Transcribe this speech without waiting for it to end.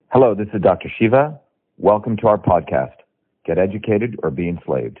Hello, this is Dr. Shiva. Welcome to our podcast, Get Educated or Be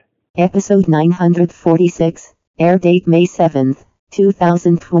Enslaved. Episode 946, air date May 7th,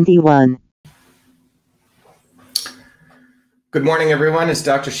 2021. Good morning, everyone. It's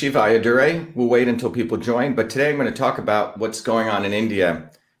Dr. Shiva Ayyadurai. We'll wait until people join, but today I'm going to talk about what's going on in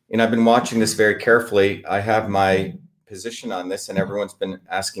India. And I've been watching this very carefully. I have my position on this, and everyone's been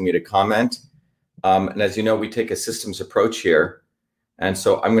asking me to comment. And as you know, we take a systems approach here. And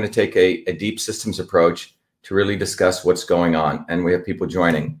so I'm going to take a deep systems approach to really discuss what's going on. And we have people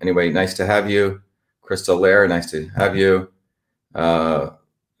joining. Anyway, nice to have you. Crystal Lair, nice to have you.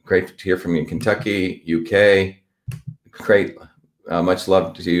 Great to hear from you in Kentucky, UK. Great. Much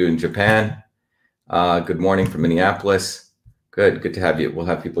love to you in Japan. Good morning from Minneapolis. Good to have you. We'll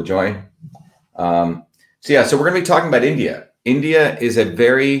have people join. So we're going to be talking about India. India is a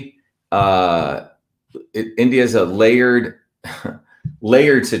very, India is a layered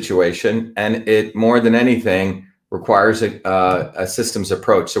situation, and it more than anything requires a systems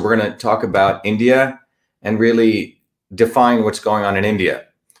approach. So we're going to talk about India and really define what's going on in India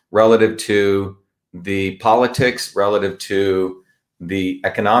relative to the politics, relative to the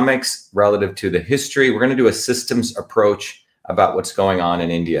economics, relative to the history. We're going to do a systems approach about what's going on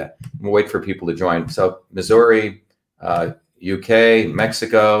in India. We'll wait for people to join. So Missouri, UK,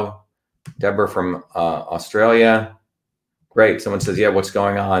 Mexico, Deborah from Australia. Great. Someone says, yeah, what's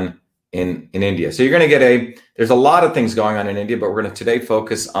going on in India? So you're going to get there's a lot of things going on in India, but we're going to today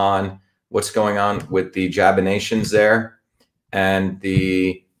focus on what's going on with the Jabba there and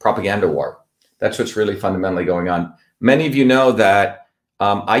the propaganda war. That's what's really fundamentally going on. Many of you know that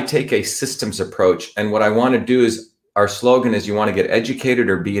I take a systems approach. And what I want to do is, our slogan is, you want to get educated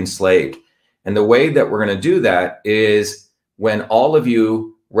or be enslaved. And the way that we're going to do that is when all of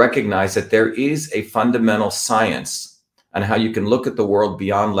you recognize that there is a fundamental science and how you can look at the world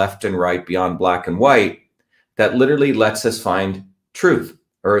beyond left and right, beyond black and white, that literally lets us find truth,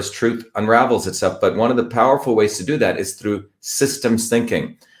 or as truth unravels itself. But one of the powerful ways to do that is through systems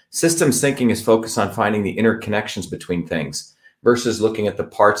thinking. Systems thinking is focused on finding the interconnections between things versus looking at the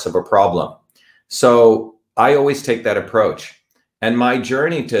parts of a problem. So I always take that approach. And my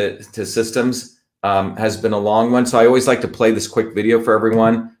journey to systems has been a long one. So I always like to play this quick video for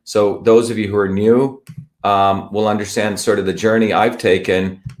everyone. So those of you who are new, will understand sort of the journey I've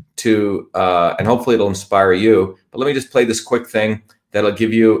taken to, and hopefully it'll inspire you. But let me just play this quick thing that'll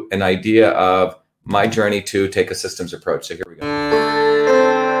give you an idea of my journey to take a systems approach. So here we go.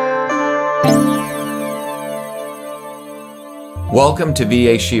 Welcome to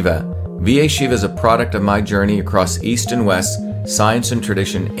VA Shiva. VA Shiva is a product of my journey across East and West, science and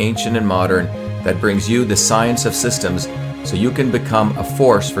tradition, ancient and modern, that brings you the science of systems so you can become a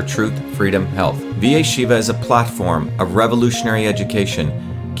force for truth, freedom, health. VA Shiva is a platform of revolutionary education,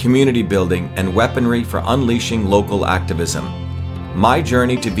 community building, and weaponry for unleashing local activism. My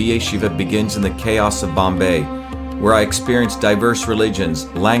journey to VA Shiva begins in the chaos of Bombay, where I experienced diverse religions,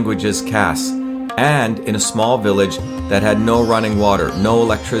 languages, castes, and in a small village that had no running water, no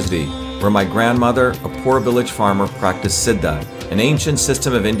electricity, where my grandmother, a poor village farmer, practiced Siddha, an ancient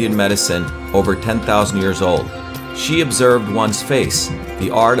system of Indian medicine over 10,000 years old. She observed one's face,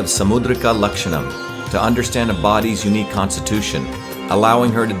 the art of Samudrika Lakshanam, to understand a body's unique constitution,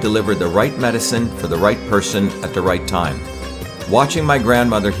 allowing her to deliver the right medicine for the right person at the right time. Watching my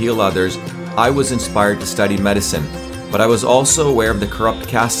grandmother heal others, I was inspired to study medicine, but I was also aware of the corrupt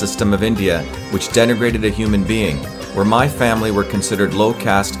caste system of India, which denigrated a human being, where my family were considered low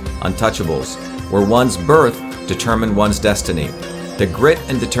caste untouchables, where one's birth determined one's destiny. The grit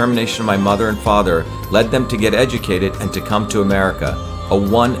and determination of my mother and father led them to get educated and to come to America, a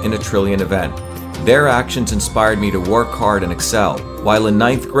 1 in a trillion event. Their actions inspired me to work hard and excel. While in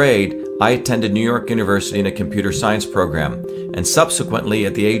 9th grade, I attended New York University in a computer science program, and subsequently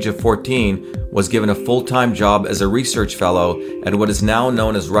at the age of 14 was given a full-time job as a research fellow at what is now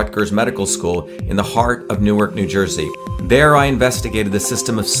known as Rutgers Medical School in the heart of Newark, New Jersey. There I investigated the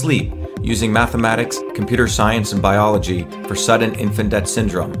system of sleep, using mathematics, computer science, and biology for sudden infant death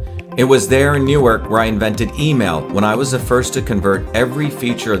syndrome. It was there in Newark where I invented email, when I was the first to convert every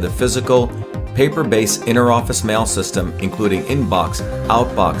feature of the physical, paper-based inter-office mail system, including inbox,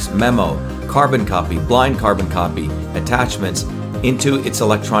 outbox, memo, carbon copy, blind carbon copy, attachments, into its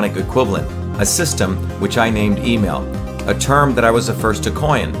electronic equivalent, a system which I named email, a term that I was the first to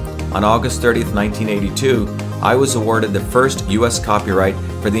coin. On August 30th, 1982, I was awarded the first U.S. copyright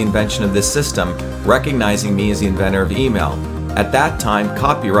for the invention of this system, recognizing me as the inventor of email. At that time,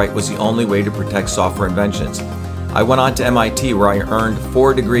 copyright was the only way to protect software inventions. I went on to MIT, where I earned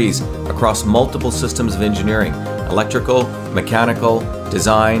 4 degrees across multiple systems of engineering: electrical, mechanical,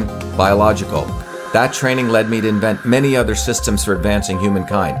 design, biological. That training led me to invent many other systems for advancing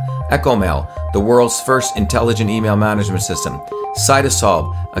humankind. EchoMail, the world's first intelligent email management system.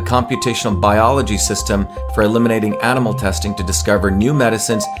 Cytosolve, a computational biology system for eliminating animal testing to discover new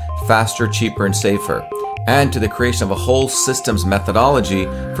medicines faster, cheaper, and safer. And to the creation of a whole systems methodology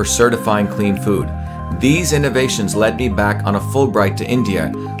for certifying clean food. These innovations led me back on a Fulbright to India,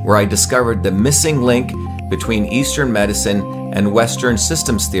 where I discovered the missing link between Eastern medicine and Western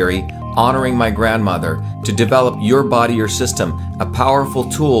systems theory, honoring my grandmother, to develop Your Body, Your System, a powerful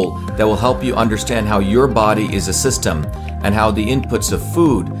tool that will help you understand how your body is a system and how the inputs of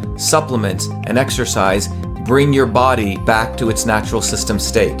food, supplements, and exercise bring your body back to its natural system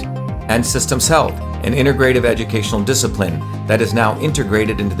state. And Systems Health, an integrative educational discipline that is now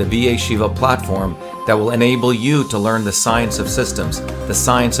integrated into the VA Shiva platform that will enable you to learn the science of systems, the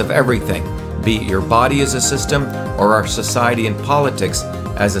science of everything, be it your body as a system or our society and politics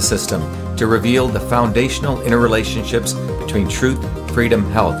as a system, to reveal the foundational interrelationships between truth, freedom,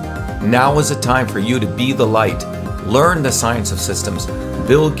 health. Now is the time for you to be the light, learn the science of systems,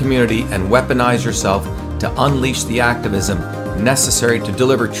 build community, and weaponize yourself to unleash the activism necessary to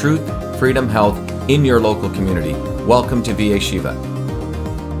deliver truth, freedom, health in your local community. Welcome to VA Shiva.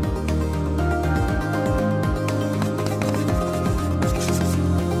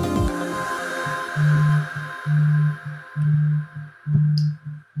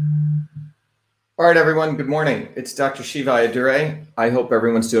 All right, everyone, good morning. It's Dr. Shiva Ayyadurai. I hope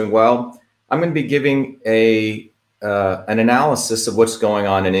everyone's doing well. I'm going to be giving an analysis of what's going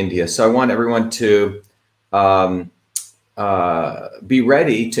on in India. So I want everyone to be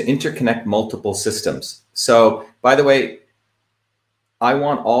ready to interconnect multiple systems. So, by the way, I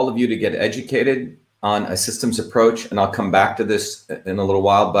want all of you to get educated on a systems approach, and I'll come back to this in a little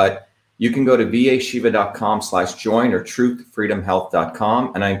while, but you can go to vashiva.com/join or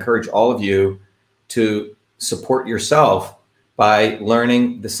truthfreedomhealth.com, and I encourage all of you to support yourself by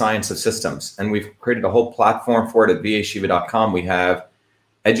learning the science of systems. And we've created a whole platform for it at vashiva.com. We have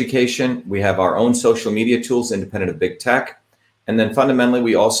education, we have our own social media tools independent of big tech, and then fundamentally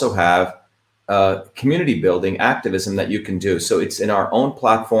we also have community building activism that you can do. So it's in our own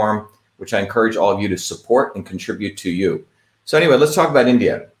platform, which I encourage all of you to support and contribute to you. So anyway, let's talk about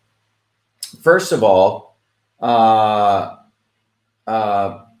India. First of all,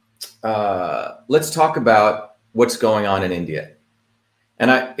 let's talk about what's going on in India.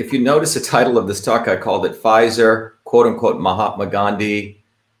 And if you notice the title of this talk, I called it Pfizer, quote unquote, Mahatma Gandhi,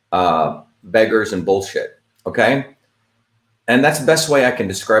 beggars and bullshit. Okay. And that's the best way I can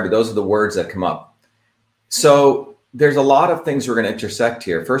describe it. Those are the words that come up. So there's a lot of things we're going to intersect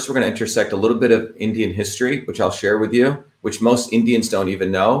here. First, we're going to intersect a little bit of Indian history, which I'll share with you, which most Indians don't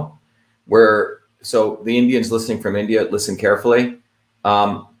even know. So the Indians listening from India, listen carefully.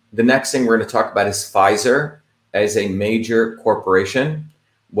 The next thing we're going to talk about is Pfizer as a major corporation,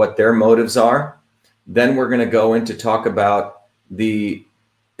 what their motives are. Then we're going to go into talk about the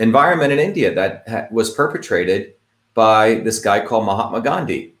environment in India that was perpetrated by this guy called Mahatma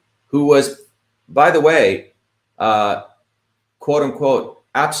Gandhi, who was, by the way, quote unquote,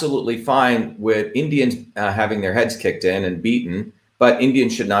 absolutely fine with Indians having their heads kicked in and beaten, but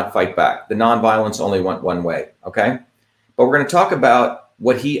Indians should not fight back. The nonviolence only went one way, okay? But we're going to talk about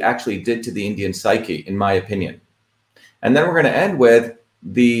what he actually did to the Indian psyche, in my opinion. And then we're going to end with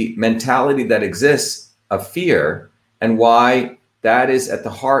the mentality that exists of fear and why that is at the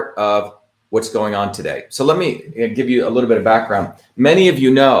heart of what's going on today. So let me give you a little bit of background. Many of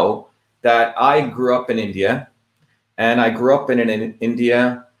you know that I grew up in India, and I grew up in an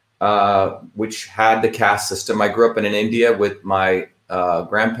India which had the caste system. I grew up in an India with my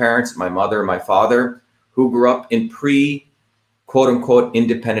grandparents, my mother, and my father, who grew up in quote unquote,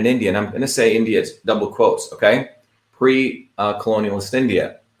 independent India. And I'm going to say India, it's double quotes, okay? Pre-colonialist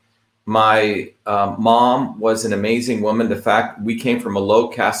India. My mom was an amazing woman. The fact we came from a low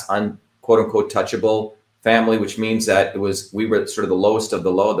caste, quote unquote, touchable family, which means that we were sort of the lowest of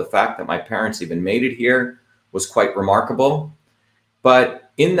the low. The fact that my parents even made it here was quite remarkable.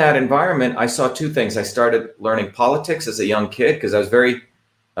 But in that environment, I saw two things. I started learning politics as a young kid because I was very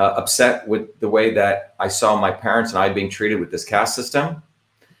upset with the way that I saw my parents and I being treated with this caste system.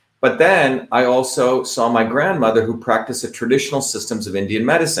 But then I also saw my grandmother, who practiced the traditional systems of Indian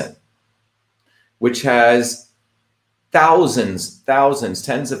medicine, which has thousands,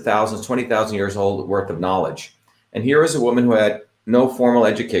 tens of thousands, 20,000 years old worth of knowledge. And here is a woman who had no formal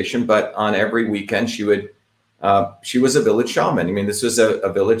education, but on every weekend she was a village shaman. I mean, this was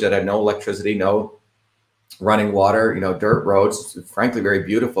a village that had no electricity, no running water, dirt roads, frankly, very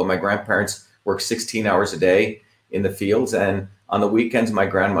beautiful. My grandparents worked 16 hours a day in the fields. And On the weekends, my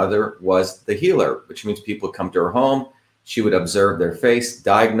grandmother was the healer, which means people would come to her home. She would observe their face,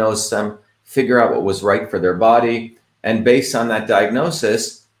 diagnose them, figure out what was right for their body. And based on that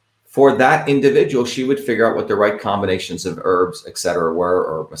diagnosis, for that individual, she would figure out what the right combinations of herbs, et cetera, were,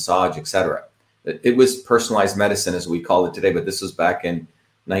 or massage, et cetera. It was personalized medicine, as we call it today, but this was back in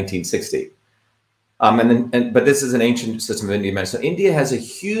 1960. But this is an ancient system of Indian medicine. So India has a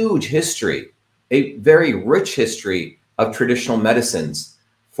huge history, a very rich history of traditional medicines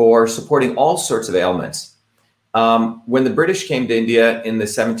for supporting all sorts of ailments. When the British came to India in the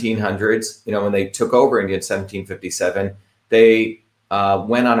 1700s, when they took over India in 1757, they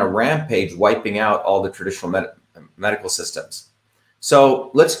went on a rampage, wiping out all the traditional medical systems. So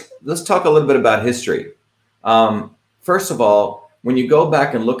let's talk a little bit about history. First of all, when you go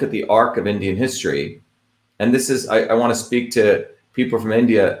back and look at the arc of Indian history, and this is, I want to speak to people from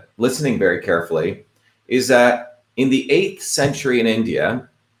India listening very carefully, is that in the 8th century in India,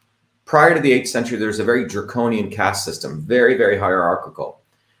 prior to the 8th century, there's a very draconian caste system, very, very hierarchical.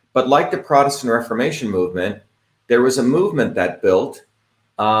 But like the Protestant Reformation movement, there was a movement that built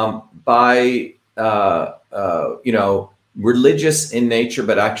by, religious in nature,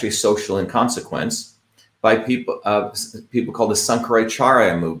 but actually social in consequence, by people called the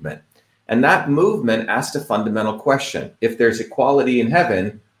Sankaracharya movement. And that movement asked a fundamental question. If there's equality in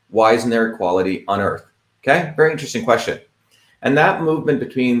heaven, why isn't there equality on earth? Okay, very interesting question. And that movement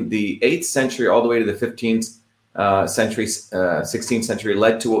between the 8th century all the way to the 15th century, 16th century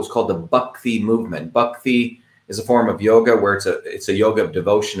led to what was called the Bhakti movement. Bhakti is a form of yoga where it's a yoga of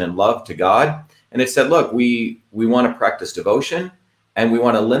devotion and love to God. And it said, look, we want to practice devotion, and we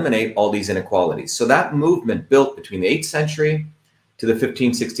want to eliminate all these inequalities. So that movement built between the 8th century to the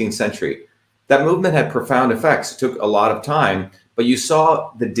 15th, 16th century. That movement had profound effects. It took a lot of time, but you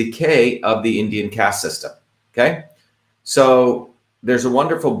saw the decay of the Indian caste system, okay? So there's a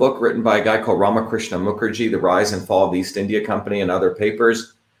wonderful book written by a guy called Ramakrishna Mukherjee, The Rise and Fall of the East India Company, and other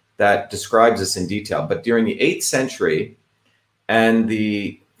papers that describes this in detail. But during the 8th century and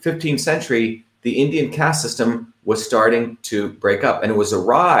the 15th century, the Indian caste system was starting to break up. And it was a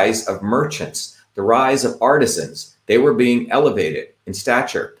rise of merchants, the rise of artisans. They were being elevated in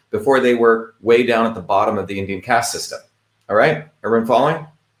stature before they were way down at the bottom of the Indian caste system. All right, everyone following?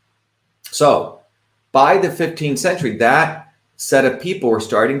 So by the 15th century, that set of people were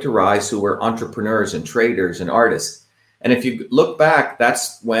starting to rise who were entrepreneurs and traders and artists. And if you look back,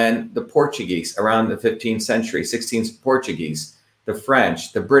 that's when the Portuguese, around the 15th century, 16th Portuguese, the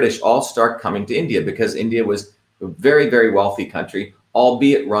French, the British all start coming to India, because India was a very, very wealthy country,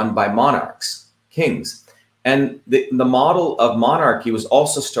 albeit run by monarchs, kings. And the model of monarchy was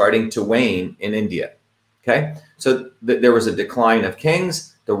also starting to wane in India. Okay, so there was a decline of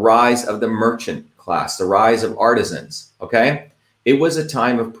kings, the rise of the merchant class, the rise of artisans. Okay, it was a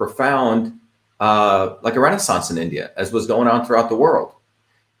time of profound, like a renaissance in India, as was going on throughout the world.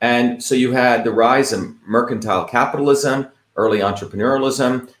 And so you had the rise of mercantile capitalism, early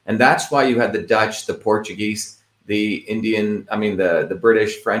entrepreneurialism, and that's why you had the Dutch, the Portuguese, the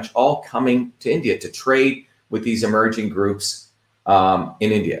British, French, all coming to India to trade with these emerging groups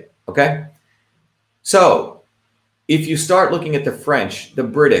in India. Okay, so if you start looking at the French, the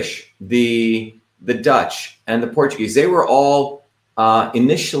British, the Dutch, and the Portuguese, they were all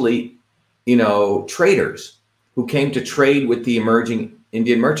initially, traders who came to trade with the emerging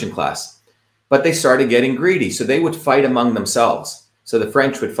Indian merchant class. But they started getting greedy, so they would fight among themselves. So the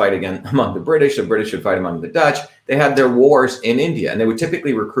French would fight again among the British would fight among the Dutch. They had their wars in India, and they would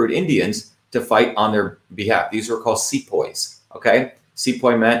typically recruit Indians to fight on their behalf. These were called sepoys, okay?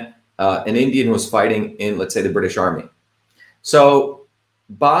 Sepoy meant an Indian who was fighting in, let's say, the British Army. So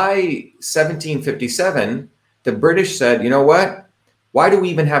by 1757, the British said, you know what? Why do we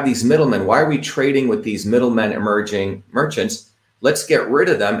even have these middlemen? Why are we trading with these middlemen emerging merchants? Let's get rid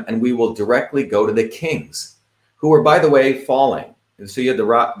of them, and we will directly go to the kings, who were, by the way, falling. So you had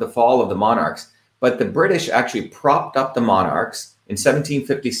the fall of the monarchs. But the British actually propped up the monarchs in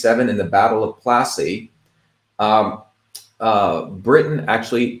 1757 in the Battle of Plassey. Britain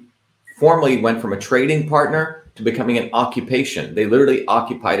actually formally went from a trading partner to becoming an occupation. They literally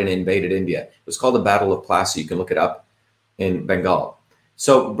occupied and invaded India. It was called the Battle of Plassey. You can look it up in Bengal.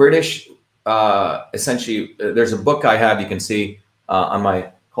 So British, essentially, there's a book I have, you can see,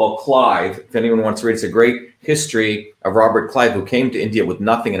 called Clive. If anyone wants to read it, it's a great history of Robert Clive, who came to India with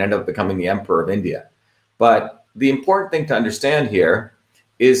nothing and ended up becoming the Emperor of India. But the important thing to understand here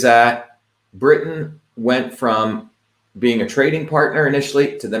is that Britain went from being a trading partner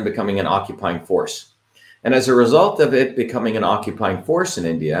initially to then becoming an occupying force. And as a result of it becoming an occupying force in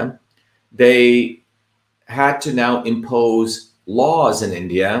India, they had to now impose laws in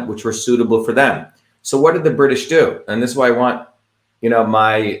India which were suitable for them. So what did the British do? And this is why I want,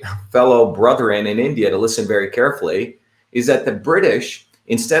 my fellow brethren in India to listen very carefully, is that the British,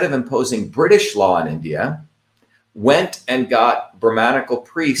 instead of imposing British law in India, went and got Brahmanical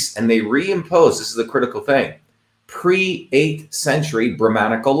priests and they reimposed, this is the critical thing, pre-8th century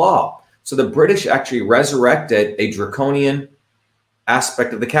Brahmanical law. So the British actually resurrected a draconian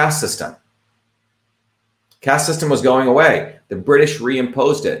aspect of the caste system. Caste system was going away. The British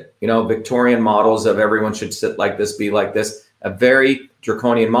reimposed it. Victorian models of everyone should sit like this, be like this, a very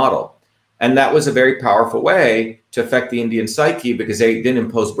draconian model. And that was a very powerful way to affect the Indian psyche because they didn't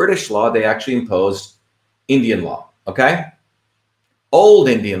impose British law. They actually imposed Indian law, okay? Old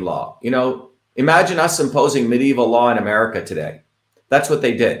Indian law. Imagine us imposing medieval law in America today. That's what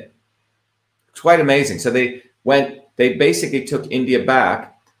they did. It's quite amazing. So they basically took India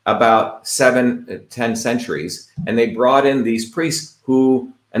back about 7-10 centuries, and they brought in these priests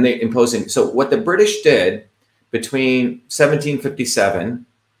and they imposing. So what the British did between 1757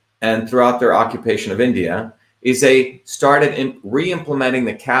 and throughout their occupation of India is they started re-implementing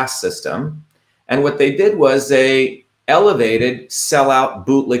the caste system. And what they did was they elevated sellout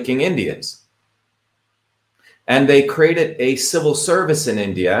bootlicking Indians. And they created a civil service in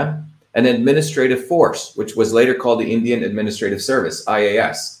India, an administrative force, which was later called the Indian Administrative Service,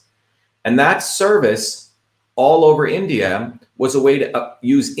 IAS. And that service all over India was a way to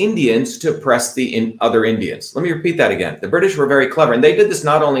use Indians to oppress the other Indians. Let me repeat that again. The British were very clever, and they did this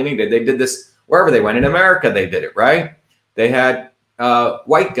not only in India, they did this wherever they went. In America, they did it, right? They had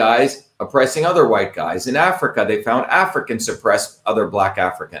white guys oppressing other white guys. In Africa, they found Africans suppress other black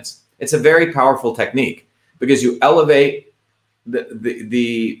Africans. It's a very powerful technique because you elevate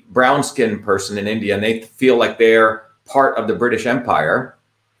the brown-skinned person in India, and they feel like they're part of the British Empire,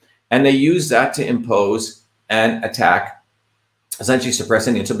 and they use that to impose and attack, essentially suppress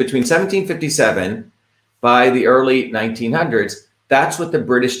Indians. So between 1757 by the early 1900s, that's what the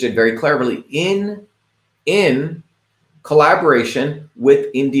British did very cleverly in collaboration with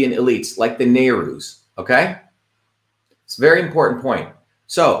Indian elites like the Nehrus, okay? It's a very important point.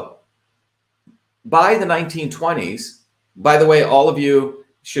 So by the 1920s, by the way, all of you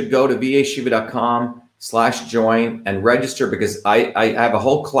should go to vashiva.com/join and register because I have a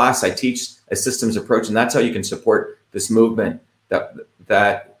whole class. I teach a systems approach, and that's how you can support this movement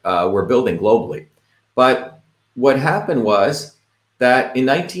that we're building globally. But what happened was that in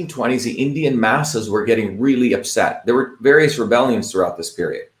 1920s, the Indian masses were getting really upset. There were various rebellions throughout this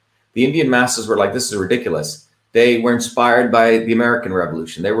period. The Indian masses were like, this is ridiculous. They were inspired by the American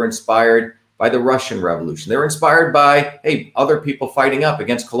Revolution. They were inspired by the Russian Revolution. They were inspired by, hey, other people fighting up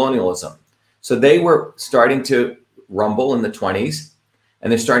against colonialism. So they were starting to rumble in the 20s,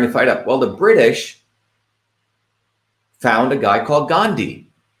 and they're starting to fight up. Well, the British found a guy called Gandhi,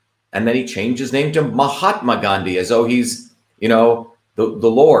 and then he changed his name to Mahatma Gandhi as though he's, the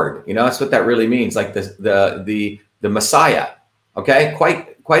Lord. That's what that really means, like the Messiah. Okay,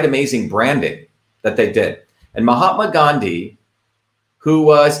 quite amazing branding that they did. And Mahatma Gandhi, who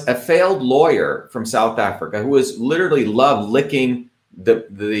was a failed lawyer from South Africa, who was literally loved licking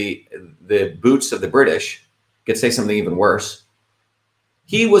the boots of the British, could say something even worse.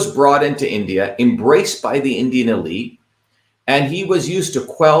 He was brought into India, embraced by the Indian elite, and he was used to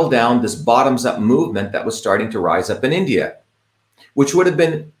quell down this bottoms-up movement that was starting to rise up in India, which would have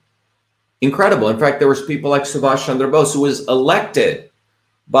been incredible. In fact, there was people like Subhash Chandra Bose, who was elected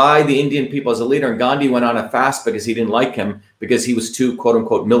by the Indian people as a leader, and Gandhi went on a fast because he didn't like him because he was too, quote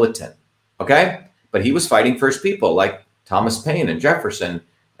unquote, militant. Okay? But he was fighting for his people like Thomas Paine and Jefferson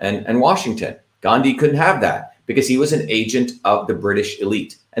and Washington. Gandhi couldn't have that because he was an agent of the British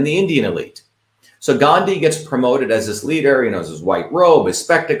elite and the Indian elite. So Gandhi gets promoted as this leader, his white robe, his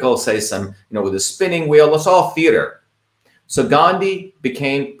spectacles, say some, with his spinning wheel. It's all theater. So Gandhi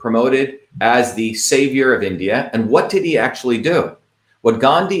became promoted as the savior of India. And what did he actually do? What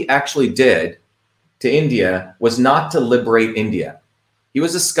Gandhi actually did to India was not to liberate India. He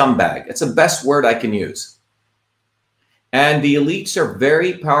was a scumbag. It's the best word I can use. And the elites are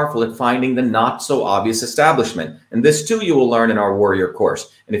very powerful at finding the not so obvious establishment. And this too you will learn in our warrior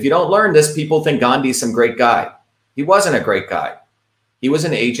course. And if you don't learn this, people think Gandhi's some great guy. He wasn't a great guy. He was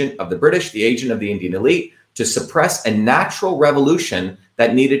an agent of the British, the agent of the Indian elite, to suppress a natural revolution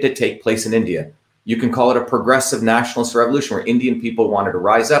that needed to take place in India. You can call it a progressive nationalist revolution where Indian people wanted to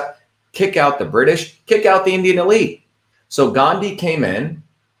rise up, kick out the British, kick out the Indian elite. So Gandhi came in,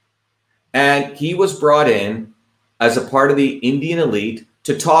 and he was brought in as a part of the Indian elite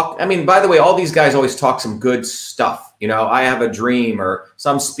to talk. I mean, by the way, all these guys always talk some good stuff. I have a dream or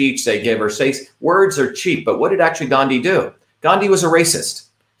some speech they give or say. Words are cheap, but what did actually Gandhi do? Gandhi was a racist.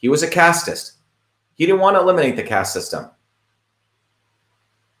 He was a casteist. He didn't want to eliminate the caste system.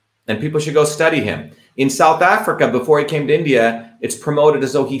 And people should go study him. In South Africa, before he came to India, it's promoted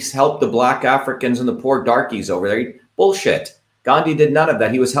as though he's helped the black Africans and the poor darkies over there. Bullshit. Gandhi did none of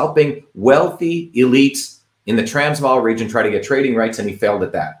that. He was helping wealthy elites in the Transvaal region try to get trading rights, and he failed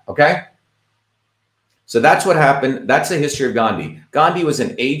at that. Okay? So that's what happened. That's the history of Gandhi. Gandhi was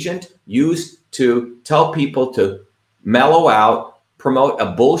an agent used to tell people to mellow out, promote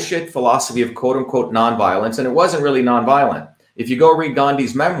a bullshit philosophy of quote-unquote nonviolence, and it wasn't really nonviolent. If you go read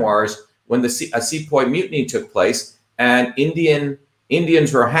Gandhi's memoirs, when a Sepoy mutiny took place and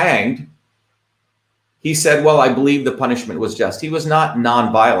Indians were hanged, he said, well, I believe the punishment was just. He was not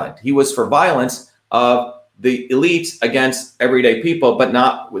nonviolent. He was for violence of the elites against everyday people, but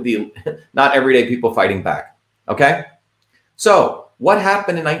not everyday people fighting back. Okay? So what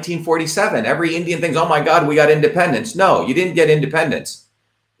happened in 1947? Every Indian thinks, oh my God, we got independence. No, you didn't get independence.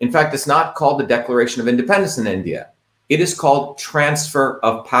 In fact, it's not called the Declaration of Independence in India. It is called transfer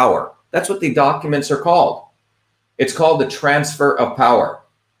of power. That's what the documents are called. It's called the transfer of power.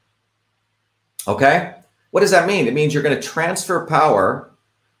 Okay? What does that mean? It means you're going to transfer power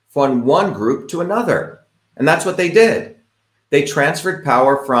from one group to another. And that's what they did. They transferred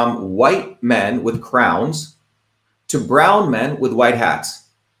power from white men with crowns to brown men with white hats.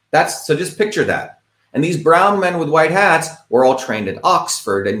 So just picture that. And these brown men with white hats were all trained at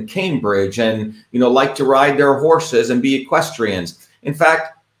Oxford and Cambridge and, like to ride their horses and be equestrians. In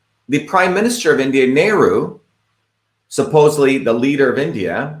fact, the Prime Minister of India, Nehru, supposedly the leader of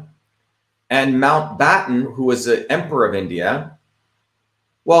India, and Mountbatten, who was the Emperor of India,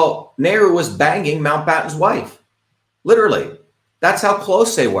 well, Nehru was banging Mountbatten's wife. Literally. That's how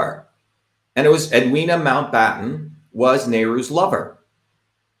close they were. And it was Edwina Mountbatten was Nehru's lover.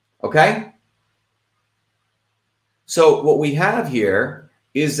 Okay? So what we have here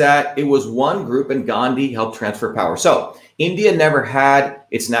is that it was one group and Gandhi helped transfer power. So India never had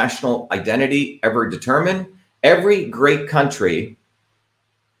its national identity ever determined. Every great country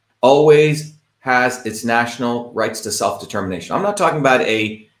always has its national rights to self-determination. I'm not talking about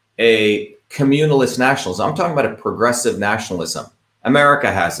a communalist nationalism. I'm talking about a progressive nationalism.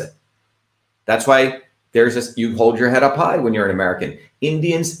 America has it. That's why there's this, you hold your head up high when you're an American.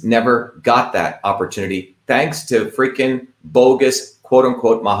 Indians never got that opportunity thanks to freaking bogus, quote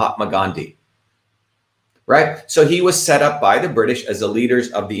unquote, Mahatma Gandhi. Right? So he was set up by the British as the leaders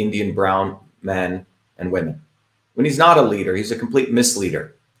of the Indian brown men and women. When he's not a leader, he's a complete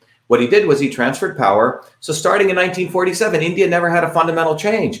misleader. What he did was he transferred power. So starting in 1947, India never had a fundamental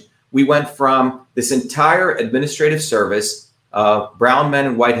change. We went from this entire administrative service of brown men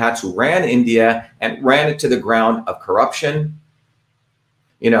and white hats who ran India and ran it to the ground of corruption,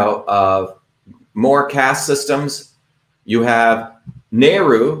 of more caste systems. You have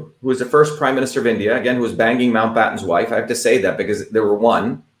Nehru, who was the first prime minister of India, again, who was banging Mountbatten's wife. I have to say that because there were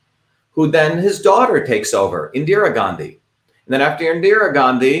one, who then his daughter takes over, Indira Gandhi. And then after Indira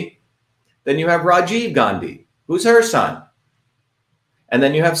Gandhi, then you have Rajiv Gandhi, who's her son. And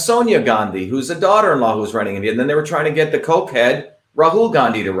then you have Sonia Gandhi, who's a daughter-in-law who's running India. And then they were trying to get the cokehead Rahul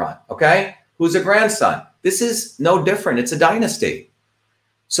Gandhi to run, okay? Who's a grandson. This is no different. It's a dynasty.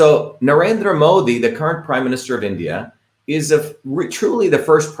 So Narendra Modi, the current prime minister of India, is truly the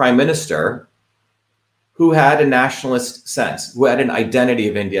first prime minister who had a nationalist sense, who had an identity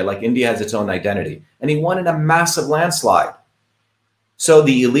of India, like India has its own identity. And he won in a massive landslide. So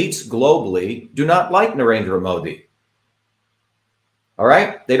the elites globally do not like Narendra Modi. All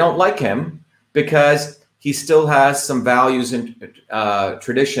right? They don't like him because he still has some values and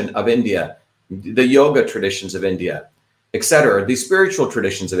tradition of India, the yoga traditions of India, etc., the spiritual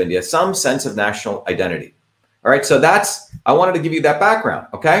traditions of India, some sense of national identity. All right? So I wanted to give you that background,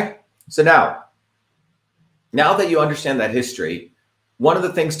 okay? So now that you understand that history, one of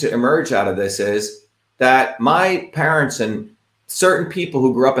the things to emerge out of this is that my parents and certain people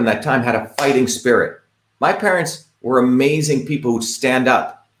who grew up in that time had a fighting spirit. My parents were amazing people who stand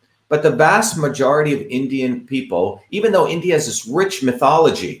up. But the vast majority of Indian people, even though India has this rich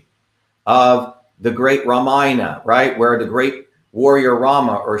mythology of the great Ramayana, right, where the great warrior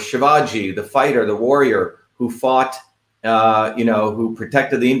Rama or Shivaji, the fighter, the warrior who fought, who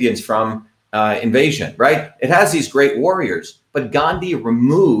protected the Indians from invasion, right? It has these great warriors, but Gandhi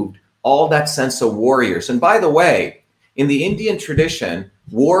removed all that sense of warriors. And by the way, in the Indian tradition,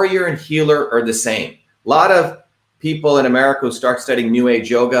 warrior and healer are the same. A lot of people in America who start studying New Age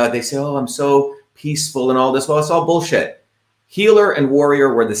yoga, they say, oh, I'm so peaceful and all this. Well, it's all bullshit. Healer and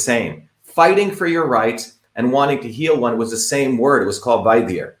warrior were the same. Fighting for your rights and wanting to heal one was the same word. It was called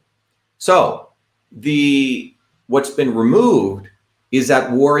Vaidya. So what's been removed is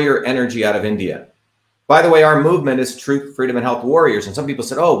that warrior energy out of India. By the way, our movement is Truth, Freedom, and Health Warriors. And some people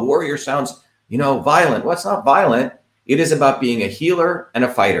said, oh, warrior sounds, violent. Well, it's not violent. It is about being a healer and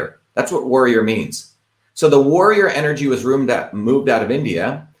a fighter. That's what warrior means. So the warrior energy was moved out of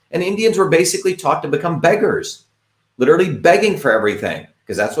India, and Indians were basically taught to become beggars, literally begging for everything,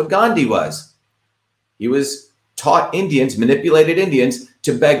 because that's what Gandhi was. He was taught Indians, manipulated Indians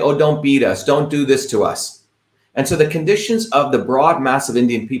to beg, oh, don't beat us, don't do this to us. And so the conditions of the broad mass of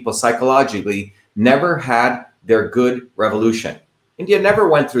Indian people psychologically never had their good revolution. India never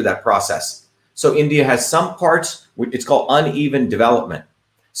went through that process. So India has some parts, it's called uneven development.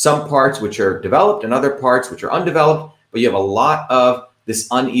 Some parts which are developed and other parts which are undeveloped, but you have a lot of this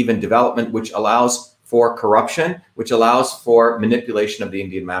uneven development, which allows for corruption, which allows for manipulation of the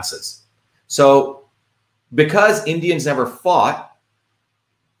Indian masses. So because Indians never fought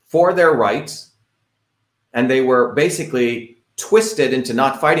for their rights, and they were basically twisted into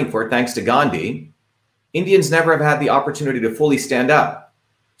not fighting for it, thanks to Gandhi, Indians never have had the opportunity to fully stand up.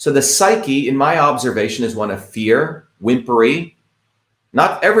 So the psyche, in my observation, is one of fear, whimpery,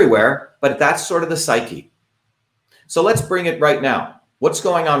 not everywhere, but that's sort of the psyche. So let's bring it right now. What's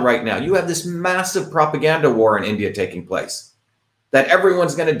going on right now? You have this massive propaganda war in India taking place, that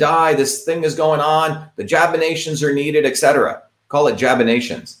everyone's going to die, this thing is going on, the jabinations are needed, etc. Call it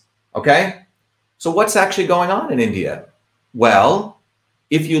jabinations, okay? So what's actually going on in India? Well,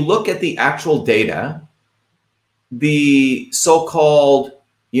 if you look at the actual data, the so-called,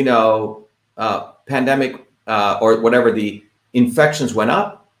 pandemic or whatever, the infections went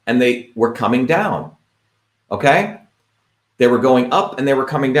up and they were coming down, okay? They were going up and they were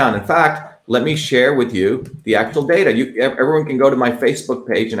coming down. In fact, let me share with you the actual data. Everyone can go to my Facebook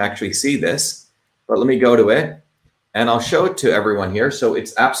page and actually see this, but let me go to it and I'll show it to everyone here so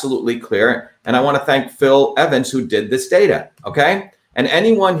it's absolutely clear. And I want to thank Phil Evans who did this data, okay? And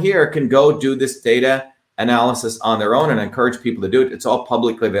anyone here can go do this data analysis on their own, and I encourage people to do it. It's all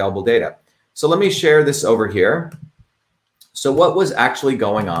publicly available data. So let me share this over here. So what was actually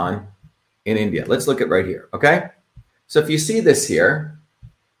going on in India? Let's look at right here, okay? So if you see this here,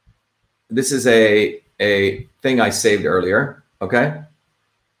 this is a thing I saved earlier, okay?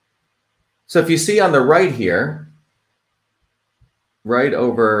 So if you see on the right here, right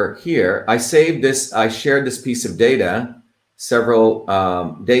over here, I saved this, I shared this piece of data several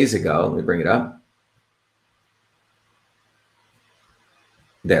days ago. Let me bring it up.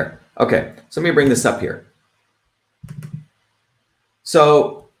 There, okay, so let me bring this up here.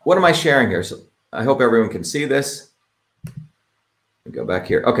 So what am I sharing here? So I hope everyone can see this. Let me go back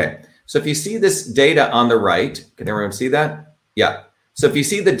here. Okay, so if you see this data on the right, can everyone see that? Yeah. So if you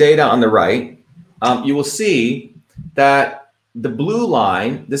see the data on the right, you will see that the blue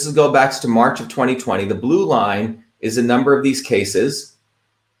line, this is go back to March of 2020. The blue line is a number of these cases,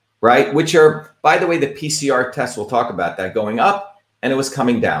 right? Which are, by the way, the PCR tests, we'll talk about that, going up and it was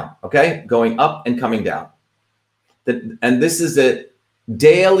coming down, okay? Going up and coming down. And this is the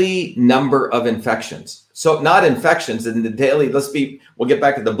daily number of infections. So not infections, in the daily, we'll get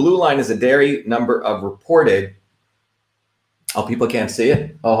back to the blue line is a daily number of reported. Oh, people can't see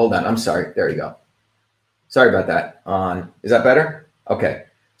it? Oh, hold on, I'm sorry, there you go. Sorry about that. Is that better? Okay,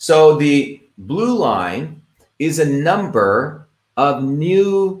 so the blue line is a number of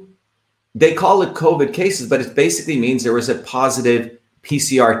new, they call it COVID cases, but it basically means there was a positive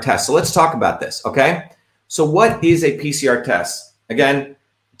PCR test. So let's talk about this, okay? So what is a PCR test? Again,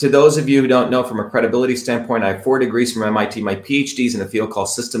 to those of you who don't know, from a credibility standpoint, I have 4 degrees from MIT. My PhD is in a field called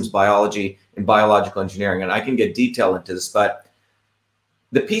systems biology and biological engineering, and I can get detail into this, but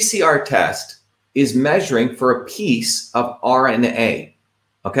the PCR test is measuring for a piece of RNA,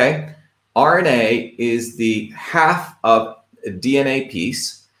 okay? RNA is the half of a DNA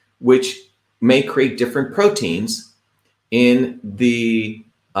piece, which may create different proteins in the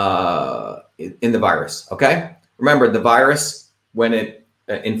virus, okay? Remember, the virus, when it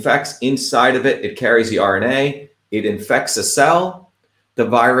infects, inside of it, it carries the RNA, it infects a cell, the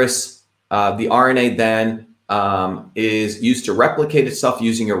virus, the RNA then is used to replicate itself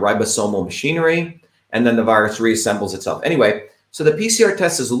using a ribosomal machinery, and then the virus reassembles itself. Anyway, so the PCR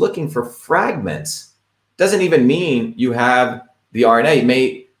test is looking for fragments. Doesn't even mean you have the RNA. It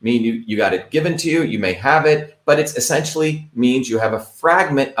may mean you got it given to you, you may have it, but it essentially means you have a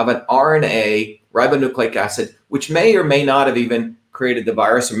fragment of an RNA, ribonucleic acid, which may or may not have even created the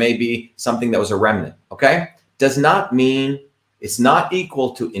virus, or may be something that was a remnant, okay? Does not mean it's not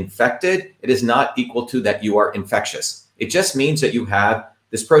equal to infected. It is not equal to that you are infectious. It just means that you have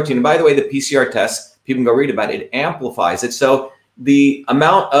this protein. And by the way, the PCR test, people can go read about it, it amplifies it. So the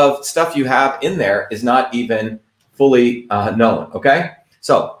amount of stuff you have in there is not even fully known. Okay,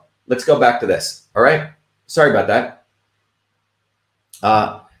 so let's go back to this. All right, sorry about that.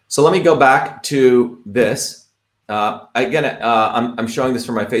 So let me go back to this. Again, I'm showing this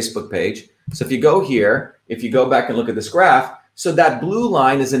from my Facebook page. So if you go here, if you go back and look at this graph, so that blue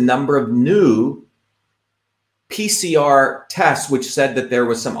line is a number of new PCR tests, which said that there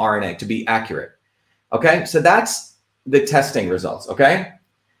was some RNA to be accurate. Okay, so that's the testing results. Okay.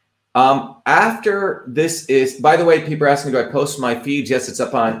 After this is, by the way, people are asking, do I post my feeds? Yes, it's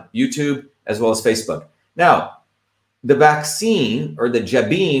up on YouTube as well as Facebook. Now, the vaccine or the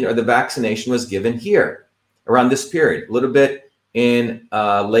jabin or the vaccination was given here around this period, a little bit in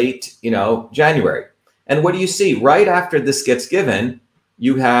late, January. And what do you see? Right after this gets given,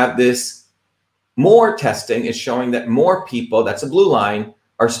 you have this more testing is showing that more people, that's a blue line,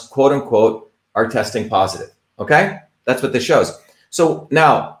 are quote unquote, are testing positive. Okay, that's what this shows. So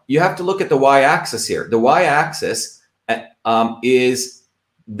now you have to look at the y-axis here. The y-axis is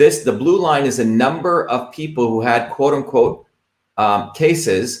this, the blue line is a number of people who had quote unquote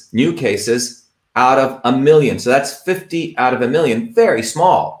cases, new cases out of 1 million. So that's 50 out of 1 million, very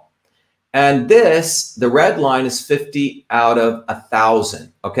small. And this, the red line is 50 out of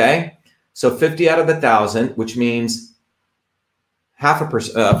 1,000. Okay, so 50 out of 1,000, which means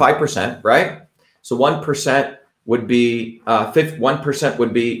 5%, right? So 1% would be 1%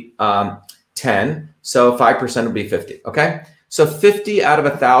 would be 10. So 5% would be 50. Okay, so 50 out of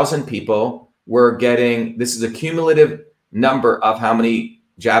 1,000 people were getting. This is a cumulative number of how many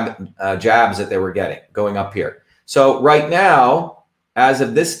jabs that they were getting going up here. So right now, as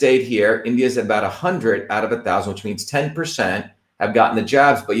of this date here, India is about 100 out of 1,000, which means 10% have gotten the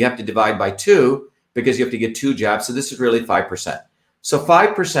jabs, but you have to divide by 2 because you have to get 2 jabs. So this is really 5%. So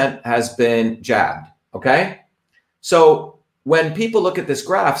 5% has been jabbed. Okay. So when people look at this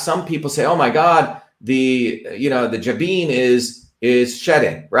graph, some people say, "Oh my God, the jabin is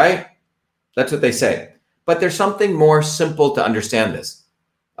shedding," right? That's what they say. But there's something more simple to understand this.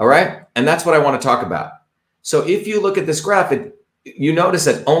 All right, and that's what I want to talk about. So if you look at this graph, you notice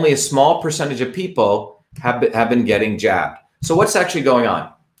that only a small percentage of people have been getting jabbed. So what's actually going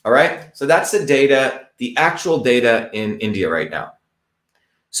on? All right, so that's the data, the actual data in India right now.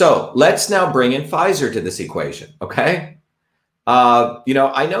 So let's now bring in Pfizer to this equation, okay?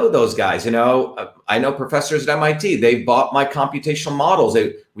 I know those guys, I know professors at MIT. They've bought my computational models.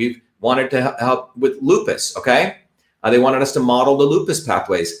 We've wanted to help with lupus, okay? They wanted us to model the lupus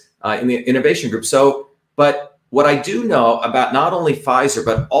pathways in the innovation group. So, but what I do know about not only Pfizer,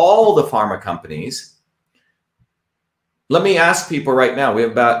 but all the pharma companies, let me ask people right now. We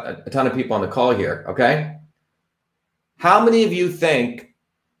have about a ton of people on the call here, okay? How many of you think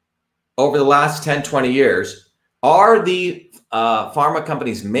over the last 10, 20 years, are the pharma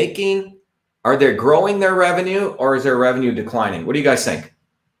companies are they growing their revenue, or is their revenue declining? What do you guys think?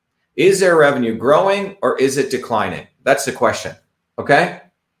 Is their revenue growing or is it declining? That's the question, okay?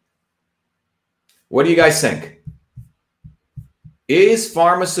 What do you guys think? Is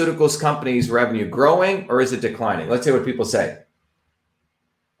pharmaceuticals companies' revenue growing or is it declining? Let's see what people say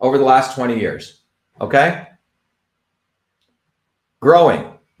over the last 20 years, okay? Growing.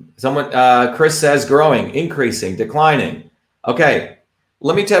 Someone, Chris says growing, increasing, declining. Okay,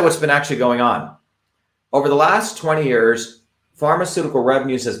 let me tell you what's been actually going on. Over the last 20 years, pharmaceutical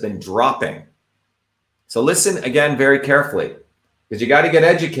revenues has been dropping. So listen again very carefully, because you got to get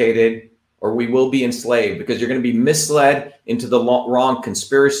educated or we will be enslaved, because you're going to be misled into the wrong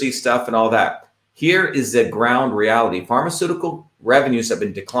conspiracy stuff and all that. Here is the ground reality. Pharmaceutical revenues have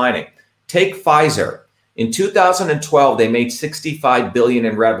been declining. Take Pfizer. In 2012, they made $65 billion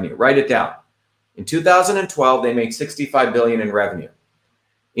in revenue. Write it down. In 2012, they made $65 billion in revenue.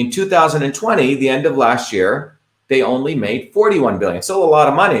 In 2020, the end of last year, they only made $41 billion. Still a lot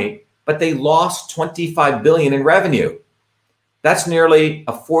of money, but they lost $25 billion in revenue. That's nearly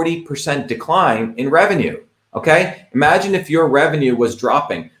a 40% decline in revenue. Okay? Imagine if your revenue was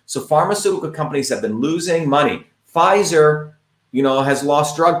dropping. So pharmaceutical companies have been losing money. Pfizer, has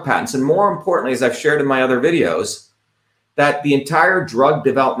lost drug patents. And more importantly, as I've shared in my other videos, that the entire drug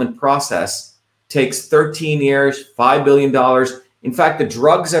development process takes 13 years, $5 billion. In fact, the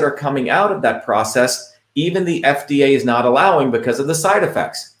drugs that are coming out of that process, even the FDA is not allowing because of the side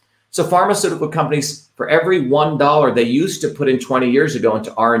effects. So pharmaceutical companies, for every $1 they used to put in 20 years ago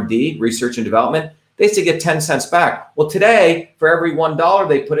into R&D, research and development, they used to get 10 cents back. Well, today, for every $1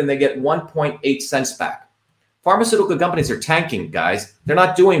 they put in, they get 1.8 cents back. Pharmaceutical companies are tanking, guys. They're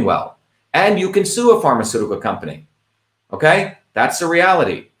not doing well. And you can sue a pharmaceutical company. Okay? That's the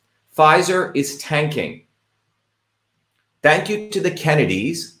reality. Pfizer is tanking. Thank you to the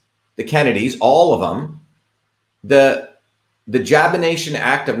Kennedys, all of them, the Jabination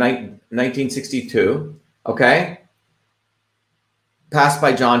Act of 1962, okay, passed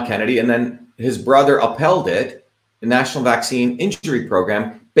by John Kennedy, and then his brother upheld it, the National Vaccine Injury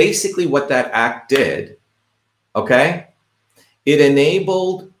Program. Basically what that act did, okay, it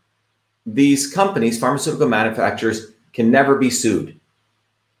enabled these companies, pharmaceutical manufacturers, can never be sued.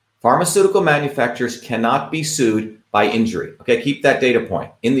 Pharmaceutical manufacturers cannot be sued by injury. Okay, keep that data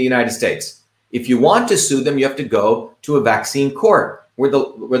point in the United States. If you want to sue them, you have to go to a vaccine court where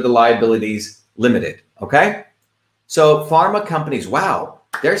the liability is limited. Okay, so pharma companies, wow,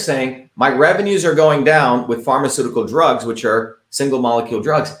 they're saying my revenues are going down with pharmaceutical drugs, which are single molecule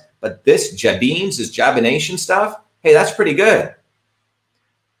drugs, but this Jabines, this Jabination stuff, hey, that's pretty good.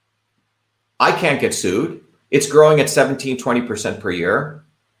 I can't get sued. It's growing at 17, 20% per year.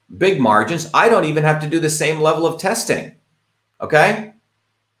 Big margins. I don't even have to do the same level of testing. Okay?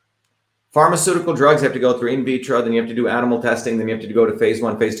 Pharmaceutical drugs have to go through in vitro, then you have to do animal testing, then you have to go to phase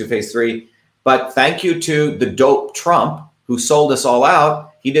 1, phase 2, phase 3. But thank you to the dope Trump who sold us all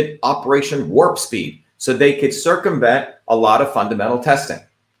out, he did Operation Warp Speed so they could circumvent a lot of fundamental testing.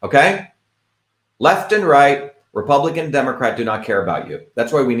 Okay? Left and right, Republican, Democrat do not care about you.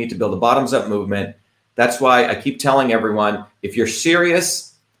 That's why we need to build a bottoms-up movement. That's why I keep telling everyone, if you're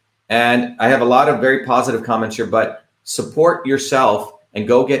serious, and I have a lot of very positive comments here, but support yourself and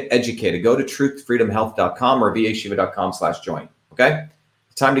go get educated. Go to truthfreedomhealth.com or vashiva.com/join. Okay?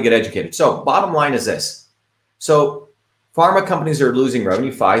 It's time to get educated. So bottom line is this. So pharma companies are losing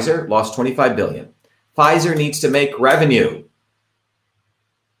revenue. Pfizer lost $25 billion. Pfizer needs to make revenue.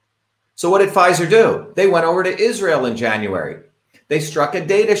 So what did Pfizer do? They went over to Israel in January. They struck a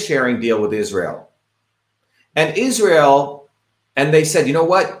data sharing deal with Israel. And Israel, and they said, you know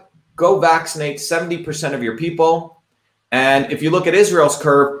what? Go vaccinate 70% of your people. And if you look at Israel's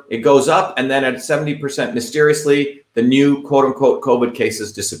curve, it goes up, and then at 70%, mysteriously, the new quote-unquote COVID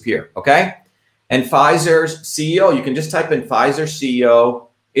cases disappear, okay? And Pfizer's CEO, you can just type in Pfizer CEO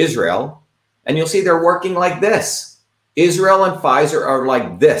Israel, and you'll see they're working like this. Israel and Pfizer are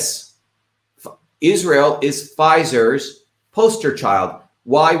like this. Israel is Pfizer's poster child.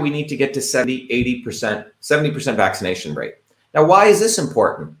 Why we need to get to 70, 80%, 70% vaccination rate. Now, why is this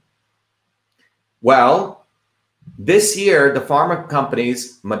important? Well, this year, the pharma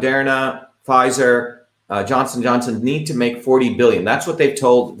companies, Moderna, Pfizer, Johnson & Johnson, need to make $40 billion. That's what they've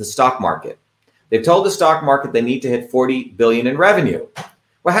told the stock market. They've told the stock market they need to hit $40 billion in revenue.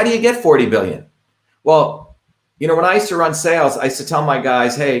 Well, how do you get $40 billion? Well, you know, when I used to run sales, I used to tell my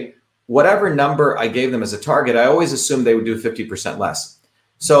guys, hey, whatever number I gave them as a target, I always assumed they would do 50% less.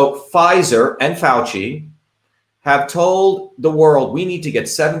 So Pfizer and Fauci have told the world we need to get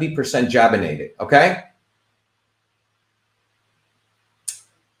 70% jabinated, okay?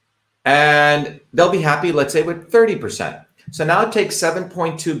 And they'll be happy, let's say, with 30%. So now take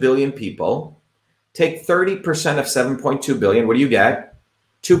 7.2 billion people, take 30% of 7.2 billion. What do you get?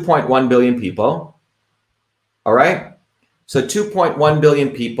 2.1 billion people. All right. So 2.1 billion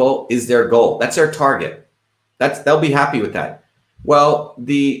people is their goal. That's their target. They'll be happy with that. Well,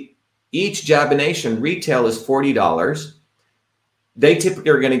 each jabination retail is $40. They typically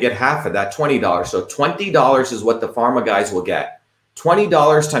are going to get half of that, $20. So $20 is what the pharma guys will get.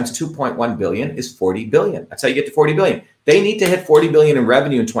 $20 times 2.1 billion is 40 billion. That's how you get to 40 billion. They need to hit 40 billion in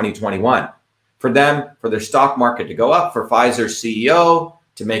revenue in 2021 for their stock market to go up, for Pfizer's CEO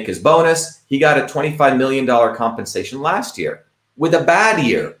to make his bonus. He got a $25 million compensation last year with a bad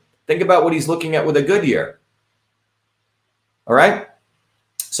year. Think about what he's looking at with a good year. All right.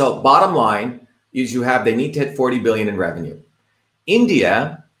 So bottom line is they need to hit 40 billion in revenue.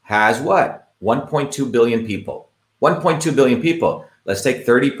 India has what? 1.2 billion people. 1.2 billion people. Let's take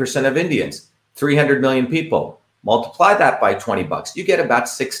 30% of Indians, 300 million people. Multiply that by $20. You get about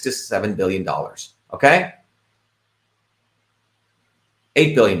 $6 to $7 billion. Okay?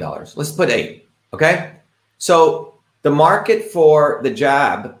 $8 billion. Let's put 8. Okay? So the market for the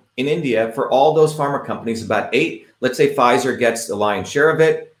jab in India for all those pharma companies, about 8. Let's say Pfizer gets the lion's share of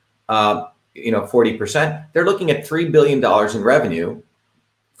it, 40%. They're looking at $3 billion in revenue.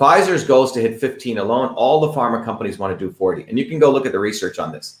 Pfizer's goal is to hit 15 alone. All the pharma companies want to do 40. And you can go look at the research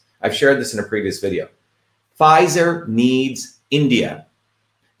on this. I've shared this in a previous video. Pfizer needs India.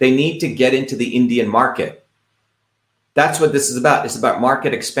 They need to get into the Indian market. That's what this is about. It's about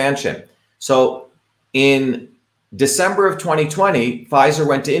market expansion. So in December of 2020, Pfizer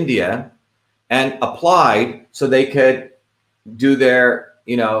went to India and applied so they could do their,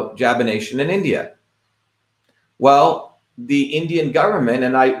 jabination in India. Well, the Indian government,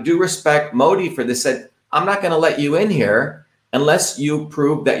 and I do respect Modi for this, said, I'm not going to let you in here unless you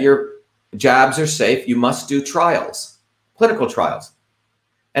prove that you're jabs are safe, you must do trials, clinical trials.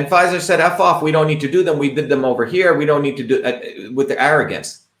 And Pfizer said, F off, we don't need to do them. We did them over here. We don't need to do with the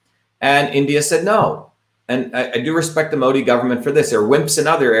arrogance. And India said no. And I do respect the Modi government for this. They're wimps in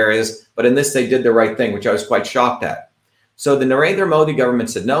other areas, but in this, they did the right thing, which I was quite shocked at. So the Narendra Modi government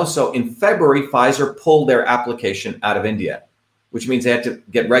said no. So in February, Pfizer pulled their application out of India, which means they had to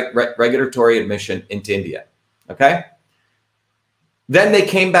get regulatory admission into India. Okay. Then they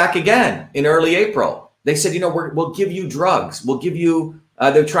came back again in early April. They said, we'll give you drugs. We'll give you,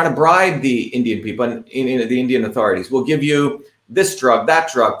 they're trying to bribe the Indian people and the Indian authorities. We'll give you this drug,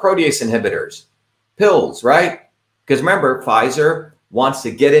 that drug, protease inhibitors, pills, right? Because remember, Pfizer wants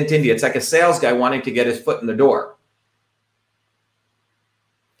to get into India. It's like a sales guy wanting to get his foot in the door.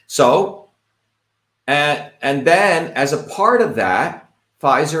 So, and then as a part of that,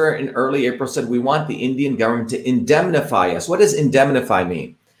 Pfizer in early April said, we want the Indian government to indemnify us. What does indemnify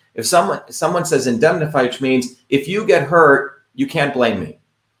mean? If someone says indemnify, which means if you get hurt, you can't blame me.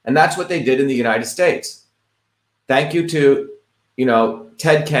 And that's what they did in the United States. Thank you to,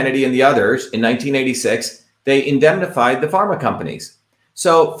 Ted Kennedy and the others in 1986, they indemnified the pharma companies.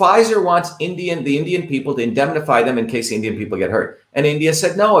 So Pfizer wants the Indian people to indemnify them in case the Indian people get hurt. And India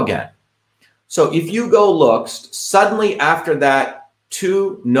said no again. So if you go look, suddenly after that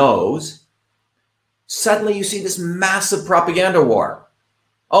 2 no's, suddenly you see this massive propaganda war.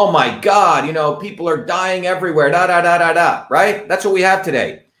 Oh my God, people are dying everywhere, right? That's what we have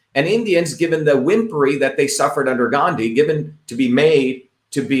today. And Indians, given the whimpery that they suffered under Gandhi, given to be made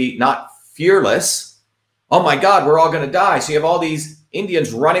to be not fearless, oh my God, we're all going to die. So you have all these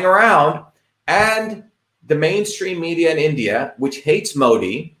Indians running around, and the mainstream media in India, which hates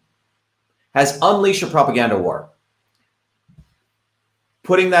Modi, has unleashed a propaganda war,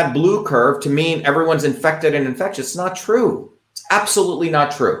 putting that blue curve to mean everyone's infected and infectious. It's not true. It's absolutely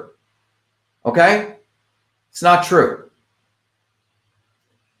not true. Okay? It's not true.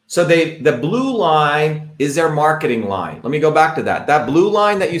 So the blue line is their marketing line. Let me go back to that. That blue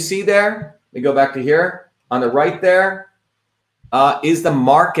line that you see there, let me go back to here. On the right there is the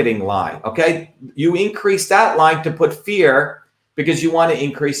marketing line, okay? You increase that line to put fear because you want to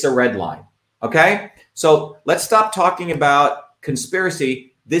increase the red line, okay? So let's stop talking about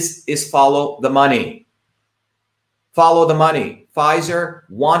conspiracy. This is follow the money. Follow the money. Pfizer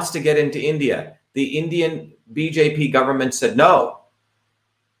wants to get into India. The Indian BJP government said no.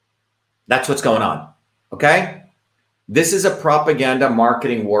 That's what's going on, okay? This is a propaganda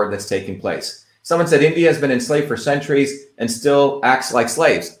marketing war that's taking place. Someone said India has been enslaved for centuries and still acts like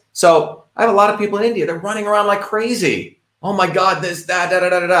slaves. So I have a lot of people in India. They're running around like crazy. Oh my God, this,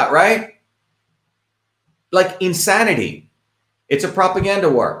 that, right? Like insanity. It's a propaganda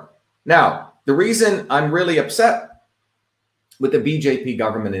war. Now, the reason I'm really upset with the BJP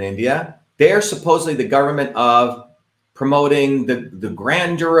government in India, they're supposedly the government of promoting the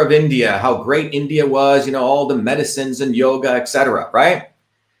grandeur of India, how great India was, all the medicines and yoga, etc., right?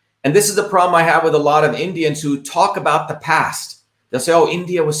 And this is the problem I have with a lot of Indians who talk about the past. They'll say, oh,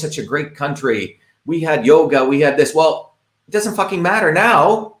 India was such a great country. We had yoga, we had this. Well, it doesn't fucking matter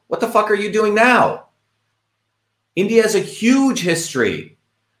now. What the fuck are you doing now? India has a huge history